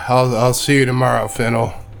 I'll see you tomorrow,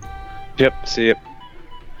 Fennel. Yep, see you.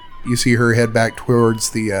 You see her head back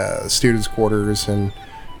towards the students' quarters, and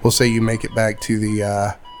we'll say you make it back to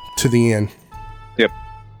the inn. Yep.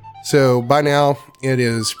 So by now it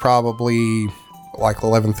is probably like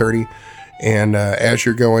 11:30, and as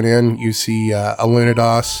you're going in, you see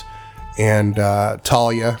Alunidas and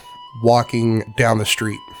Talia walking down the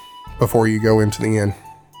street before you go into the inn.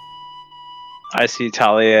 I see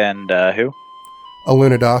Talia and who?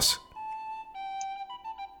 Alunidas.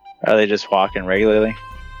 Are they just walking regularly?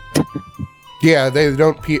 Yeah, they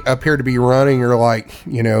don't appear to be running or like,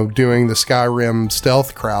 you know, doing the Skyrim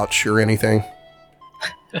stealth crouch or anything.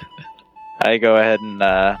 I go ahead and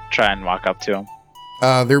try and walk up to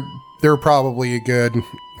them. They're probably a good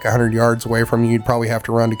 100 yards away from you. You'd probably have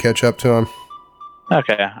to run to catch up to them.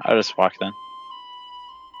 Okay, I'll just walk then.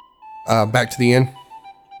 Back to the inn?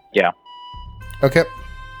 Yeah. Okay.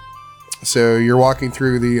 So you're walking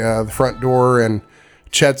through the front door, and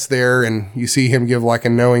Chet's there, and you see him give like a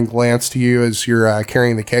knowing glance to you as you're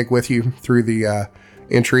carrying the keg with you through the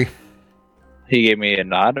entry. He gave me a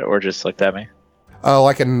nod or just looked at me?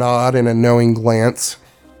 Like a nod and a knowing glance.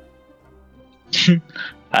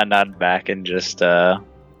 I nod back and just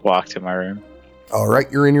walk to my room. All right,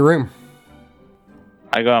 you're in your room.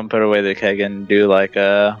 I go and put away the keg and do like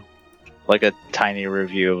a tiny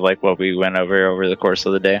review of like what we went over the course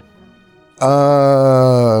of the day.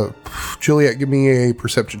 Juliet, give me a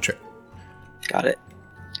perception check. Got it.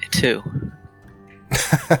 2.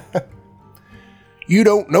 You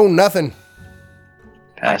don't know nothing.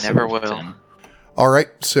 I never will. 10. All right,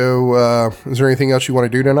 so is there anything else you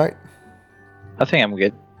want to do tonight? I think I'm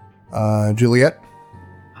good. Juliet?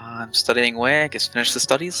 I'm studying away. I guess finish the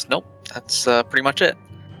studies. Nope. That's pretty much it.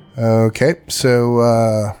 Okay,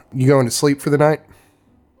 so you going to sleep for the night?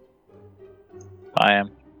 I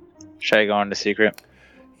am. Should I go into secret?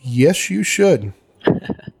 Yes, you should.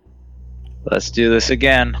 Let's do this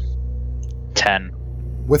again. 10.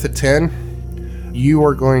 With a 10, you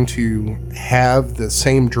are going to have the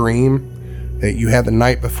same dream that you had the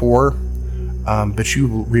night before, but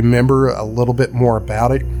you remember a little bit more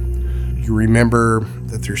about it. You remember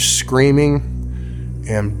that there's screaming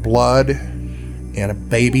and blood and a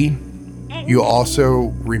baby. You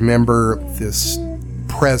also remember this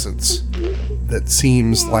presence that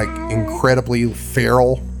seems like incredibly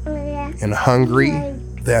feral and hungry,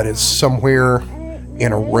 that is somewhere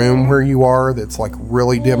in a room where you are that's like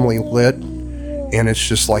really dimly lit, and it's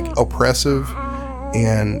just like oppressive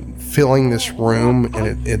and filling this room,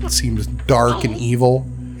 and it seems dark and evil.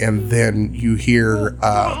 And then you hear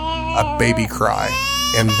a baby cry,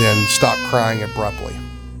 and then stop crying abruptly.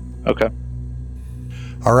 Okay.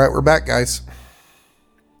 All right, we're back, guys.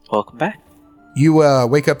 Welcome back. You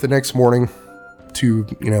wake up the next morning to,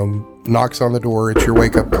 knocks on the door. It's your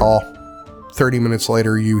wake-up call. 30 minutes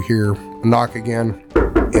later, you hear a knock again,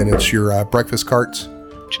 and it's your breakfast carts.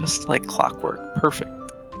 Just like clockwork. Perfect.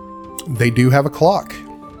 They do have a clock.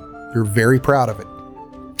 You're very proud of it.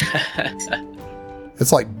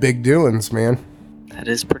 It's like big doings, man. That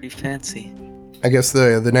is pretty fancy. I guess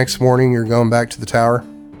the next morning you're going back to the tower.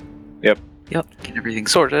 Yep. Yep. Get everything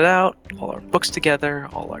sorted out. All our books together.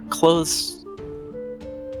 All our clothes.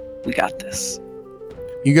 We got this.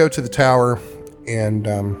 You go to the tower, and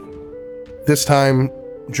this time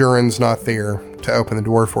Jurin's not there to open the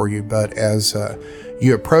door for you, but as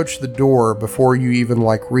you approach the door, before you even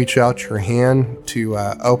reach out your hand to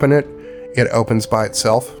open it, it opens by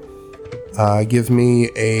itself. Give me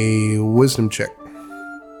a wisdom check.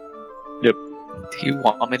 Yep. Do you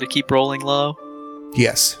want me to keep rolling low?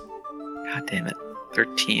 Yes. God damn it.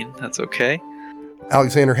 13. That's okay.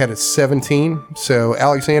 Alexander had a 17. So,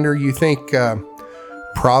 Alexander, you think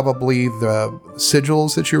probably the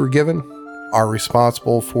sigils that you were given are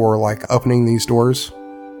responsible for opening these doors?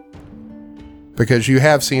 Because you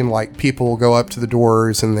have seen people go up to the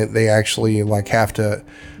doors and they actually have to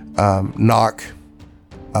knock,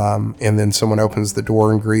 and then someone opens the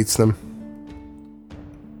door and greets them.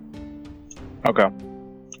 Okay.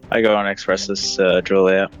 I go and express this to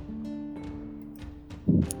Julia.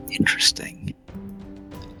 Interesting.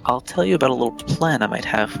 I'll tell you about a little plan I might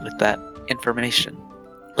have with that information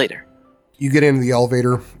later. You get into the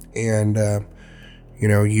elevator, and you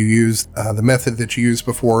use the method that you used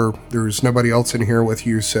before. There's nobody else in here with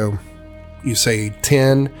you, so you say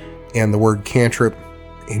 10 and the word cantrip,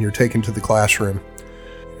 and you're taken to the classroom.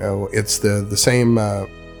 It's the same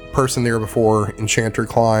person there before, Enchanter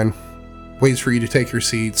Klein, waits for you to take your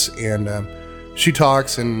seats, and she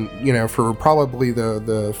talks, and for probably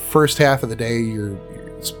the first half of the day,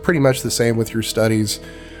 it's pretty much the same with your studies.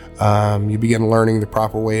 You begin learning the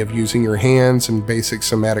proper way of using your hands and basic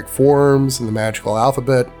somatic forms and the magical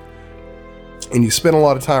alphabet, and you spend a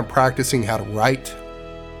lot of time practicing how to write,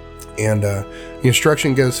 and the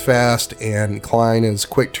instruction goes fast, and Klein is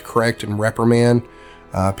quick to correct and reprimand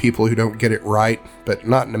people who don't get it right, but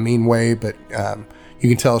not in a mean way, but you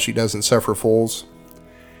can tell she doesn't suffer fools.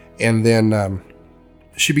 And then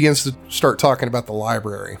she begins to start talking about the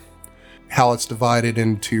library, how it's divided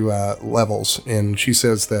into levels. And she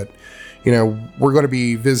says that, we're going to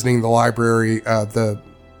be visiting the library, the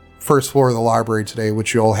first floor of the library today,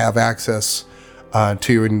 which you'll have access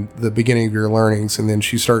to in the beginning of your learnings. And then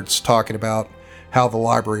she starts talking about how the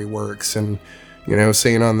library works, and,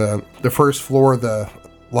 saying on the first floor of the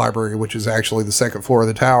library, which is actually the second floor of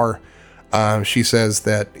the tower, she says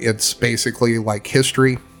that it's basically like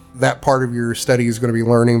history. That part of your study is going to be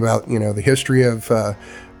learning about, the history of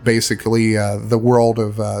basically the world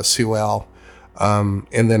of Sewell. And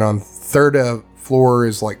then on third floor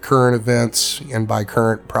is current events, and by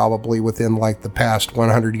current, probably within the past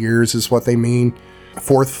 100 years is what they mean.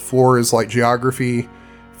 Fourth floor is geography.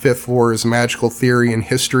 Fifth floor is magical theory and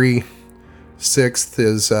history. Sixth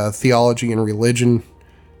is theology and religion.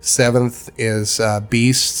 Seventh is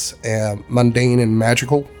beasts, mundane and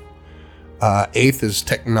magical. Eighth is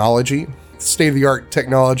technology. State-of-the-art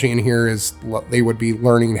technology in here is they would be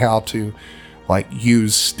learning how to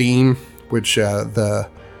use steam, which the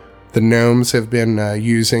gnomes have been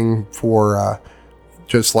using for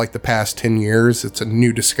just the past 10 years. It's a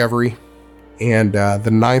new discovery. And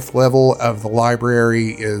the ninth level of the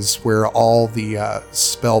library is where all the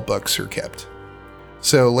spell books are kept.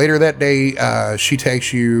 So later that day, she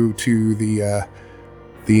takes you to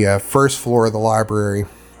the first floor of the library,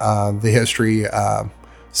 the history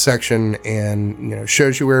section, and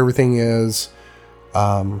shows you where everything is.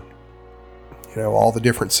 All the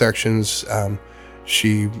different sections.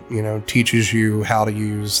 She teaches you how to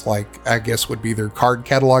use I guess would be their card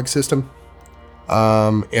catalog system.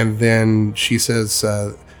 And then she says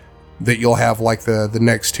that you'll have the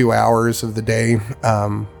next 2 hours of the day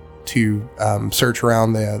to search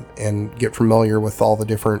around and get familiar with all the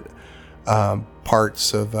different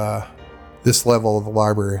parts of this level of the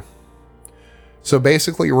library. So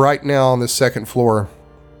basically right now on the second floor,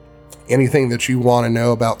 anything that you want to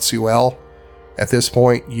know about Sewell, at this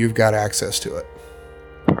point, you've got access to it.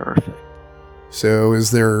 Perfect. So is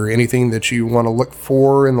there anything that you want to look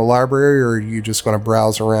for in the library, or are you just going to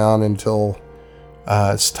browse around until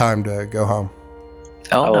it's time to go home?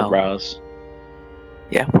 I Oh, will no. browse.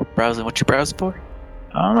 Yeah, we're browsing. What you browsing for?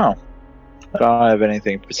 I don't know. I don't have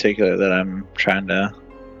anything particular that I'm trying to.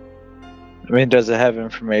 I mean, does it have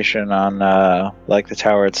information on like the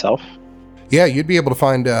tower itself? Yeah, you'd be able to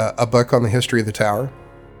find a book on the history of the tower.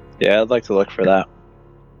 Yeah, I'd like to look for that.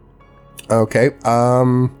 Okay.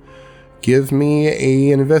 Give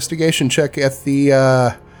me an investigation check at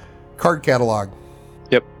the card catalog.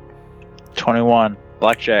 21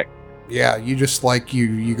 blackjack. Yeah, you just like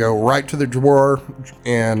you go right to the drawer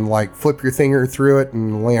and like flip your finger through it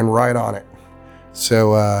and land right on it.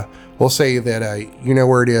 So we'll say that you know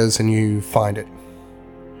where it is and you find it.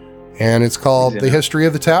 And it's called Easy The enough. History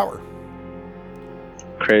of the Tower.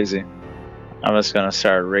 Crazy. I'm just gonna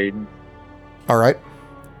start reading. All right.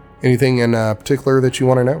 Anything in particular that you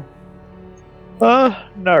want to know?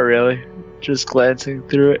 Not really. Just glancing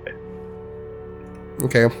through it.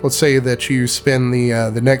 Okay, let's say that you spend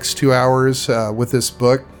the next 2 hours with this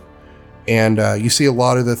book, and you see a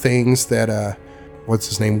lot of the things that what's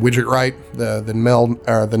his name, Widgetwright, the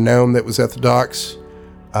gnome that was at the docks,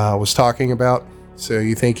 was talking about. So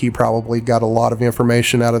you think he probably got a lot of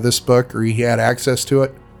information out of this book, or he had access to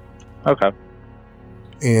it. Okay.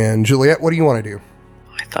 And Juliet, what do you want to do?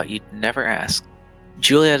 I thought you'd never ask.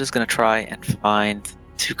 Juliet is going to try and find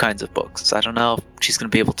two kinds of books. I don't know if she's going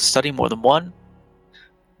to be able to study more than one,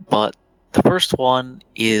 but the first one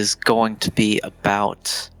is going to be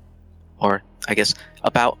about, or I guess,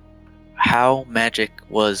 about how magic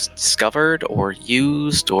was discovered or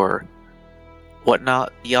used or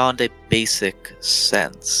whatnot beyond a basic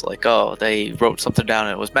sense. Like, oh, they wrote something down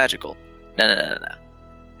and it was magical. No.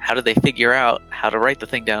 How did they figure out how to write the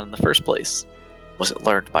thing down in the first place? Was it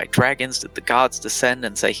learned by dragons? Did the gods descend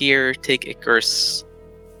and say, here, take Icarus's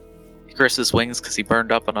wings because he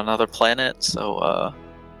burned up on another planet? So,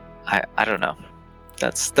 I don't know.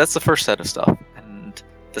 That's the first set of stuff. And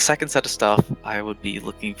the second set of stuff I would be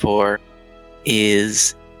looking for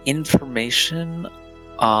is information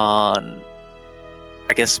on,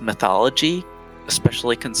 I guess, mythology,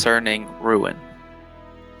 especially concerning Ruin.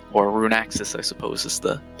 Or Runaxis, I suppose, is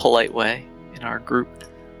the polite way in our group.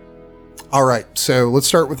 All right, so let's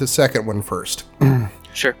start with the second one first.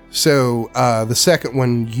 Sure. So the second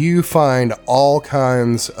one, you find all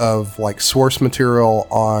kinds of like source material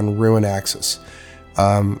on Ruinaxis.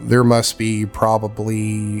 There must be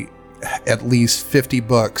probably at least 50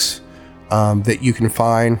 books that you can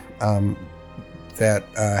find that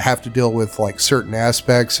have to deal with like certain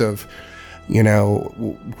aspects of, you know,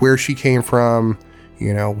 where she came from,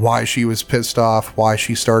 you know, why she was pissed off, why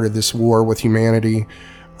she started this war with humanity.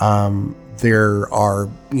 There are,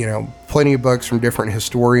 you know, plenty of books from different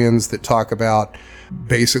historians that talk about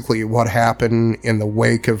basically what happened in the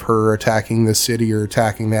wake of her attacking the city or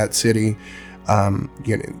attacking that city.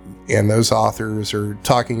 You know, and those authors are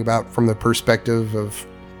talking about from the perspective of,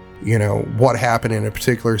 you know, what happened in a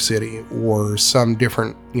particular city or some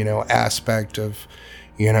different, you know, aspect of,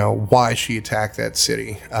 you know, why she attacked that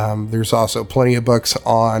city. There's also plenty of books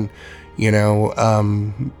on, you know,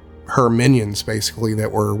 her minions basically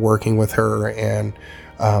that were working with her, and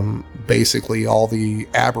basically all the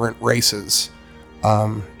aberrant races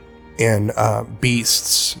and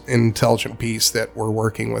beasts, intelligent beasts that were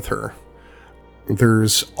working with her.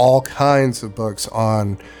 There's all kinds of books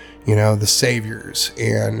on, you know, the saviors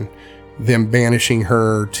and them banishing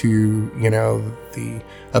her to, you know, the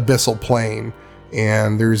abyssal plane.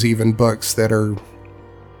 And there's even books that are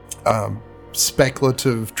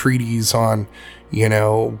speculative treaties on, you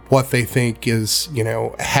know, what they think is, you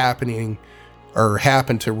know, happening or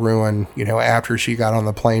happened to Ruin, you know, after she got on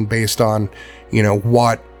the plane, based on, you know,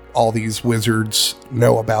 what all these wizards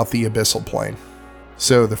know about the abyssal plane.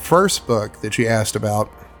 So the first book that you asked about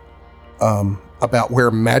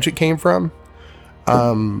where magic came from,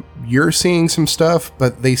 you're seeing some stuff,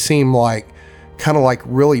 but they seem like kind of like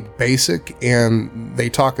really basic, and they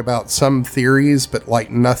talk about some theories, but like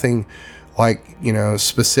nothing like, you know,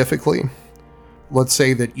 specifically. Let's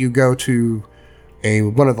say that you go to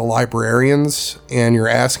one of the librarians and you're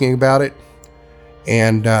asking about it,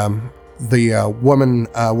 and the woman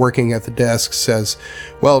working at the desk says,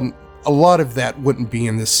 well, a lot of that wouldn't be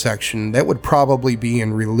in this section. That would probably be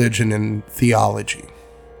in religion and theology.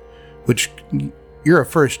 Which, you're a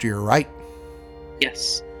first year, right?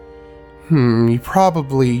 Yes. You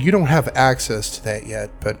don't have access to that yet,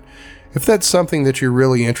 but if that's something that you're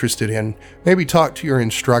really interested in, maybe talk to your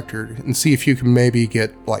instructor and see if you can maybe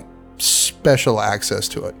get, like, special access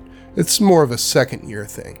to it. It's more of a second year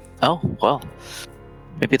thing. Oh, well.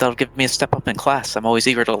 Maybe that'll give me a step up in class. I'm always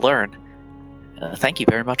eager to learn. Thank you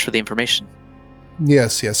very much for the information.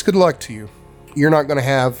 Yes. Good luck to you. You're not going to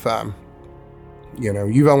have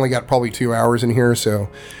you've only got probably 2 hours in here, so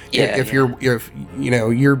if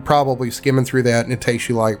you're probably skimming through that and it takes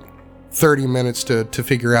you like 30 minutes to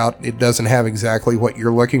figure out it doesn't have exactly what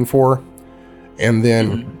you're looking for. And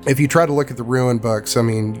then if you try to look at the ruin books, I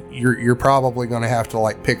mean, you're probably going to have to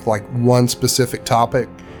like pick like one specific topic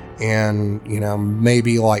and,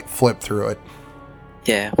 maybe like flip through it.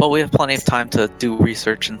 Yeah, well, we have plenty of time to do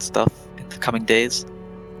research and stuff in the coming days.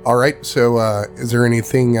 All right. So is there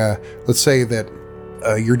anything, let's say that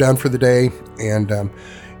you're done for the day and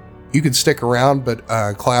you could stick around, but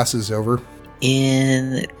class is over.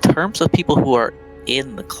 In terms of people who are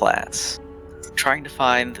in the class, trying to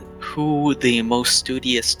find who the most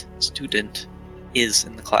studious student is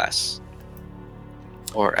in the class,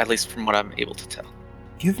 or at least from what I'm able to tell.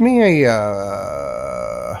 Give me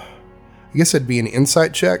I guess it'd be an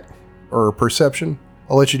insight check or a perception.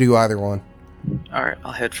 I'll let you do either one. All right,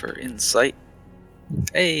 I'll head for insight.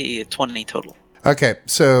 20 total. Okay,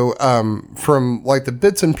 so from like the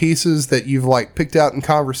bits and pieces that you've like picked out in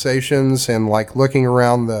conversations and like looking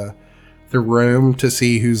around the room to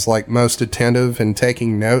see who's like most attentive and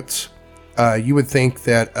taking notes, you would think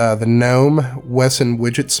that the gnome Wesson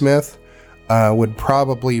Widgetsmith would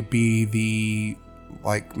probably be the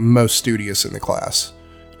like most studious in the class.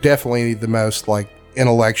 Definitely the most like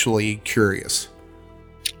intellectually curious.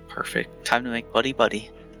 Perfect. Time to make buddy.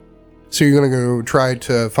 So you're going to go try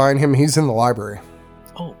to find him. He's in the library.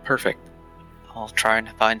 Oh, perfect. I'll try and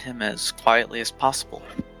find him as quietly as possible.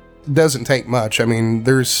 Doesn't take much. I mean,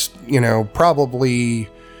 there's, probably,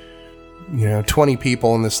 20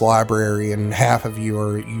 people in this library and half of you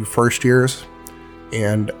are you first years.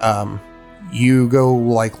 And you go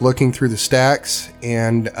like looking through the stacks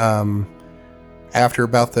and after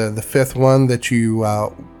about the fifth one that you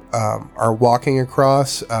are walking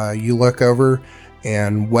across, you look over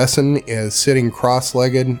and Wesson is sitting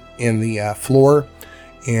cross-legged in the floor,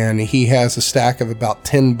 and he has a stack of about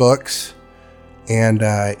 10 books, and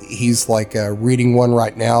he's like reading one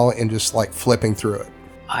right now and just like flipping through it.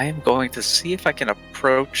 I am going to see if I can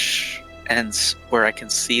approach and where I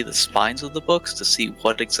can see the spines of the books to see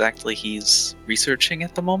what exactly he's researching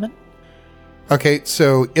at the moment. Okay,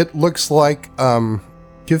 so it looks like,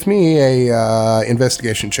 give me a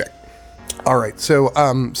investigation check. All right, so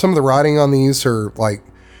some of the writing on these are like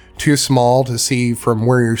too small to see from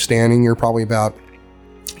where you're standing. You're probably about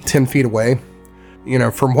 10 feet away.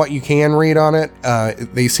 From what you can read on it,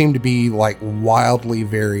 they seem to be like wildly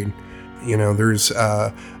varied. There's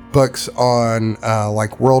books on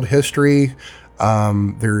like world history.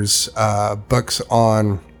 There's books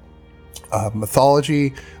on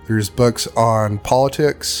mythology. There's books on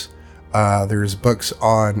politics. There's books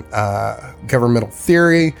on governmental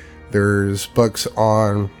theory. There's books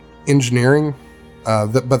on engineering,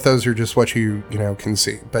 but those are just what you can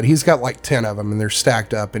see. But he's got like 10 of them, and they're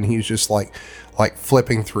stacked up, and he's just like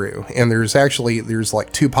flipping through. And there's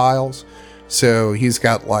like 2 piles, so he's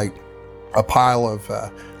got like a pile of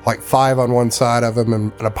like 5 on one side of him,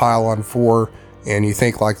 and a pile on 4. And you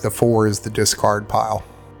think like the 4 is the discard pile.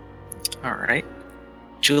 All right.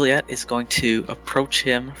 Juliet is going to approach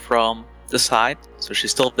him from the side, so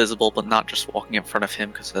she's still visible, but not just walking in front of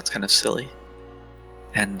him, because that's kind of silly.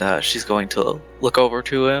 And she's going to look over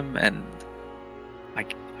to him, and I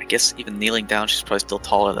guess even kneeling down, she's probably still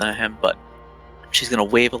taller than him, but she's going to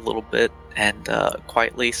wave a little bit and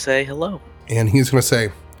quietly say hello. And he's going to say,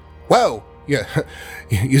 "Whoa, yeah,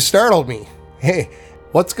 you startled me. Hey,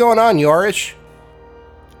 what's going on, Yorish?"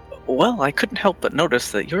 Well, I couldn't help but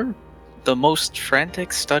notice that you're the most frantic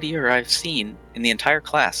studier I've seen in the entire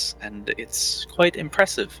class, and it's quite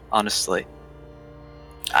impressive, honestly.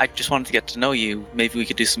 I just wanted to get to know you. Maybe we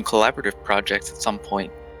could do some collaborative projects at some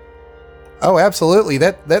point. Oh, absolutely.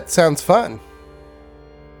 That sounds fun.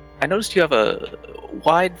 I noticed you have a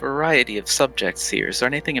wide variety of subjects here. Is there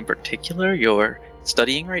anything in particular you're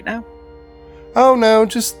studying right now? Oh, no,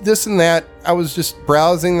 just this and that. I was just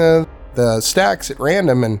browsing the stacks at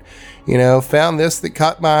random and, found this that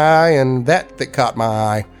caught my eye and that caught my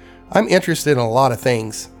eye. I'm interested in a lot of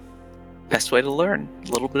things. Best way to learn.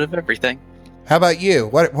 A little bit of everything. How about you?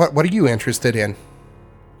 What are you interested in?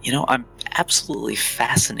 I'm absolutely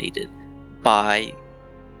fascinated by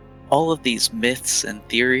all of these myths and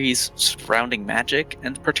theories surrounding magic,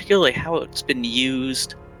 and particularly how it's been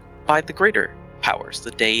used by the greater powers,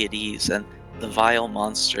 the deities and the vile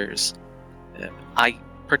monsters. I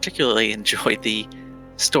particularly enjoy the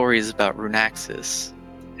stories about Runaxis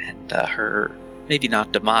and her, maybe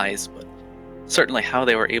not demise, but certainly how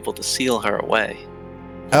they were able to seal her away.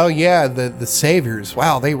 Oh yeah, the saviors.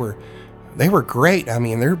 Wow, they were great. I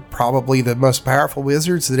mean, they're probably the most powerful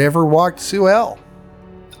wizards that ever walked Suel.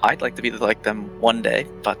 I'd like to be like them one day,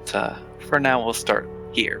 but for now we'll start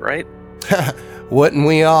here, right? Wouldn't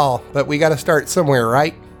we all? But we got to start somewhere,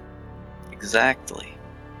 right? Exactly.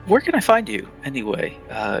 Where can I find you, anyway?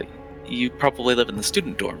 You probably live in the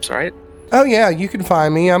student dorms, right? Oh yeah, you can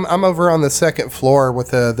find me. I'm over on the second floor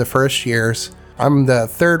with the first years. I'm the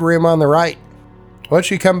third room on the right. Why don't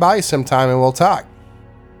you come by sometime and we'll talk?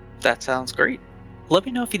 That sounds great. Let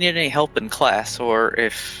me know if you need any help in class, or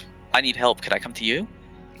if I need help, can I come to you?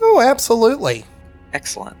 Oh, absolutely.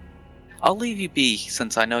 Excellent. I'll leave you be,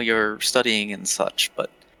 since I know you're studying and such, but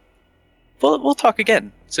we'll talk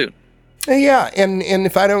again soon. Yeah, and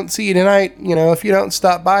if I don't see you tonight, if you don't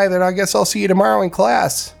stop by, then I guess I'll see you tomorrow in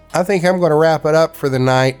class. I think I'm going to wrap it up for the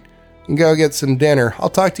night and go get some dinner. I'll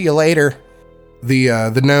talk to you later.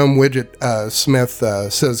 The gnome widget Smith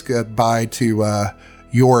says goodbye to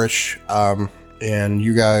Yorish, and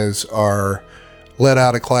you guys are let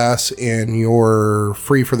out of class and you're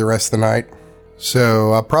free for the rest of the night.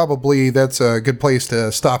 So probably that's a good place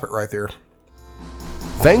to stop it right there.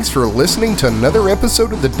 Thanks for listening to another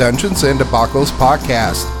episode of the Dungeons and Debacles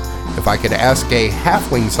podcast. If I could ask a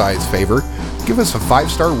halfling-sized favor, give us a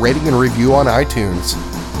 5-star rating and review on iTunes.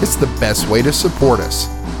 It's the best way to support us.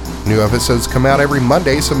 New episodes come out every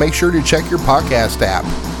Monday, so make sure to check your podcast app.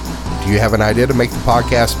 Do you have an idea to make the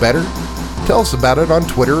podcast better? Tell us about it on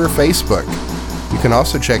Twitter or Facebook. You can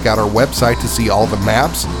also check out our website to see all the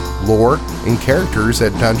maps, lore, and characters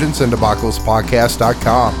at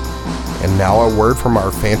dungeonsanddebacklespodcast.com. And now a word from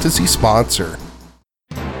our fantasy sponsor.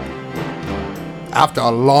 After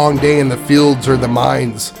a long day in the fields or the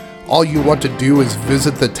mines, all you want to do is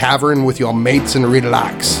visit the tavern with your mates and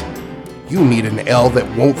relax. You need an ale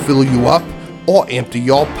that won't fill you up or empty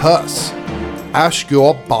your purse. Ask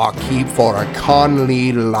your barkeep for a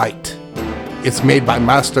Conley Light. It's made by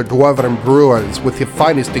Master Dwarven brewers with the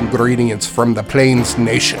finest ingredients from the Plains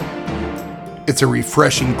Nation. It's a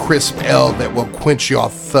refreshing, crisp ale that will quench your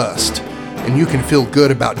thirst, and you can feel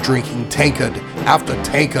good about drinking tankard after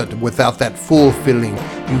tankard without that full feeling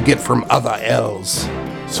you get from other ales.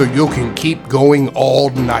 So you can keep going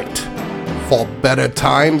all night. For better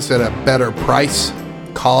times at a better price,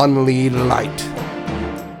 Conley Light.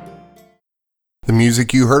 The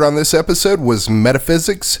music you heard on this episode was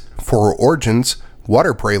Metaphysics, For Origins,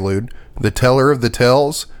 Water Prelude, The Teller of the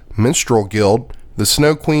Tales, Minstrel Guild, The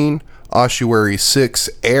Snow Queen, Ossuary 6,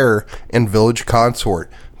 Air, and Village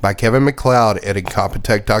Consort by Kevin MacLeod at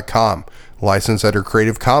Incompetech.com. Licensed under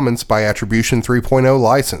Creative Commons by Attribution 3.0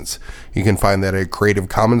 license. You can find that at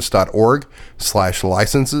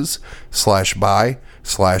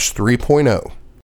creativecommons.org/licenses/by/3.0.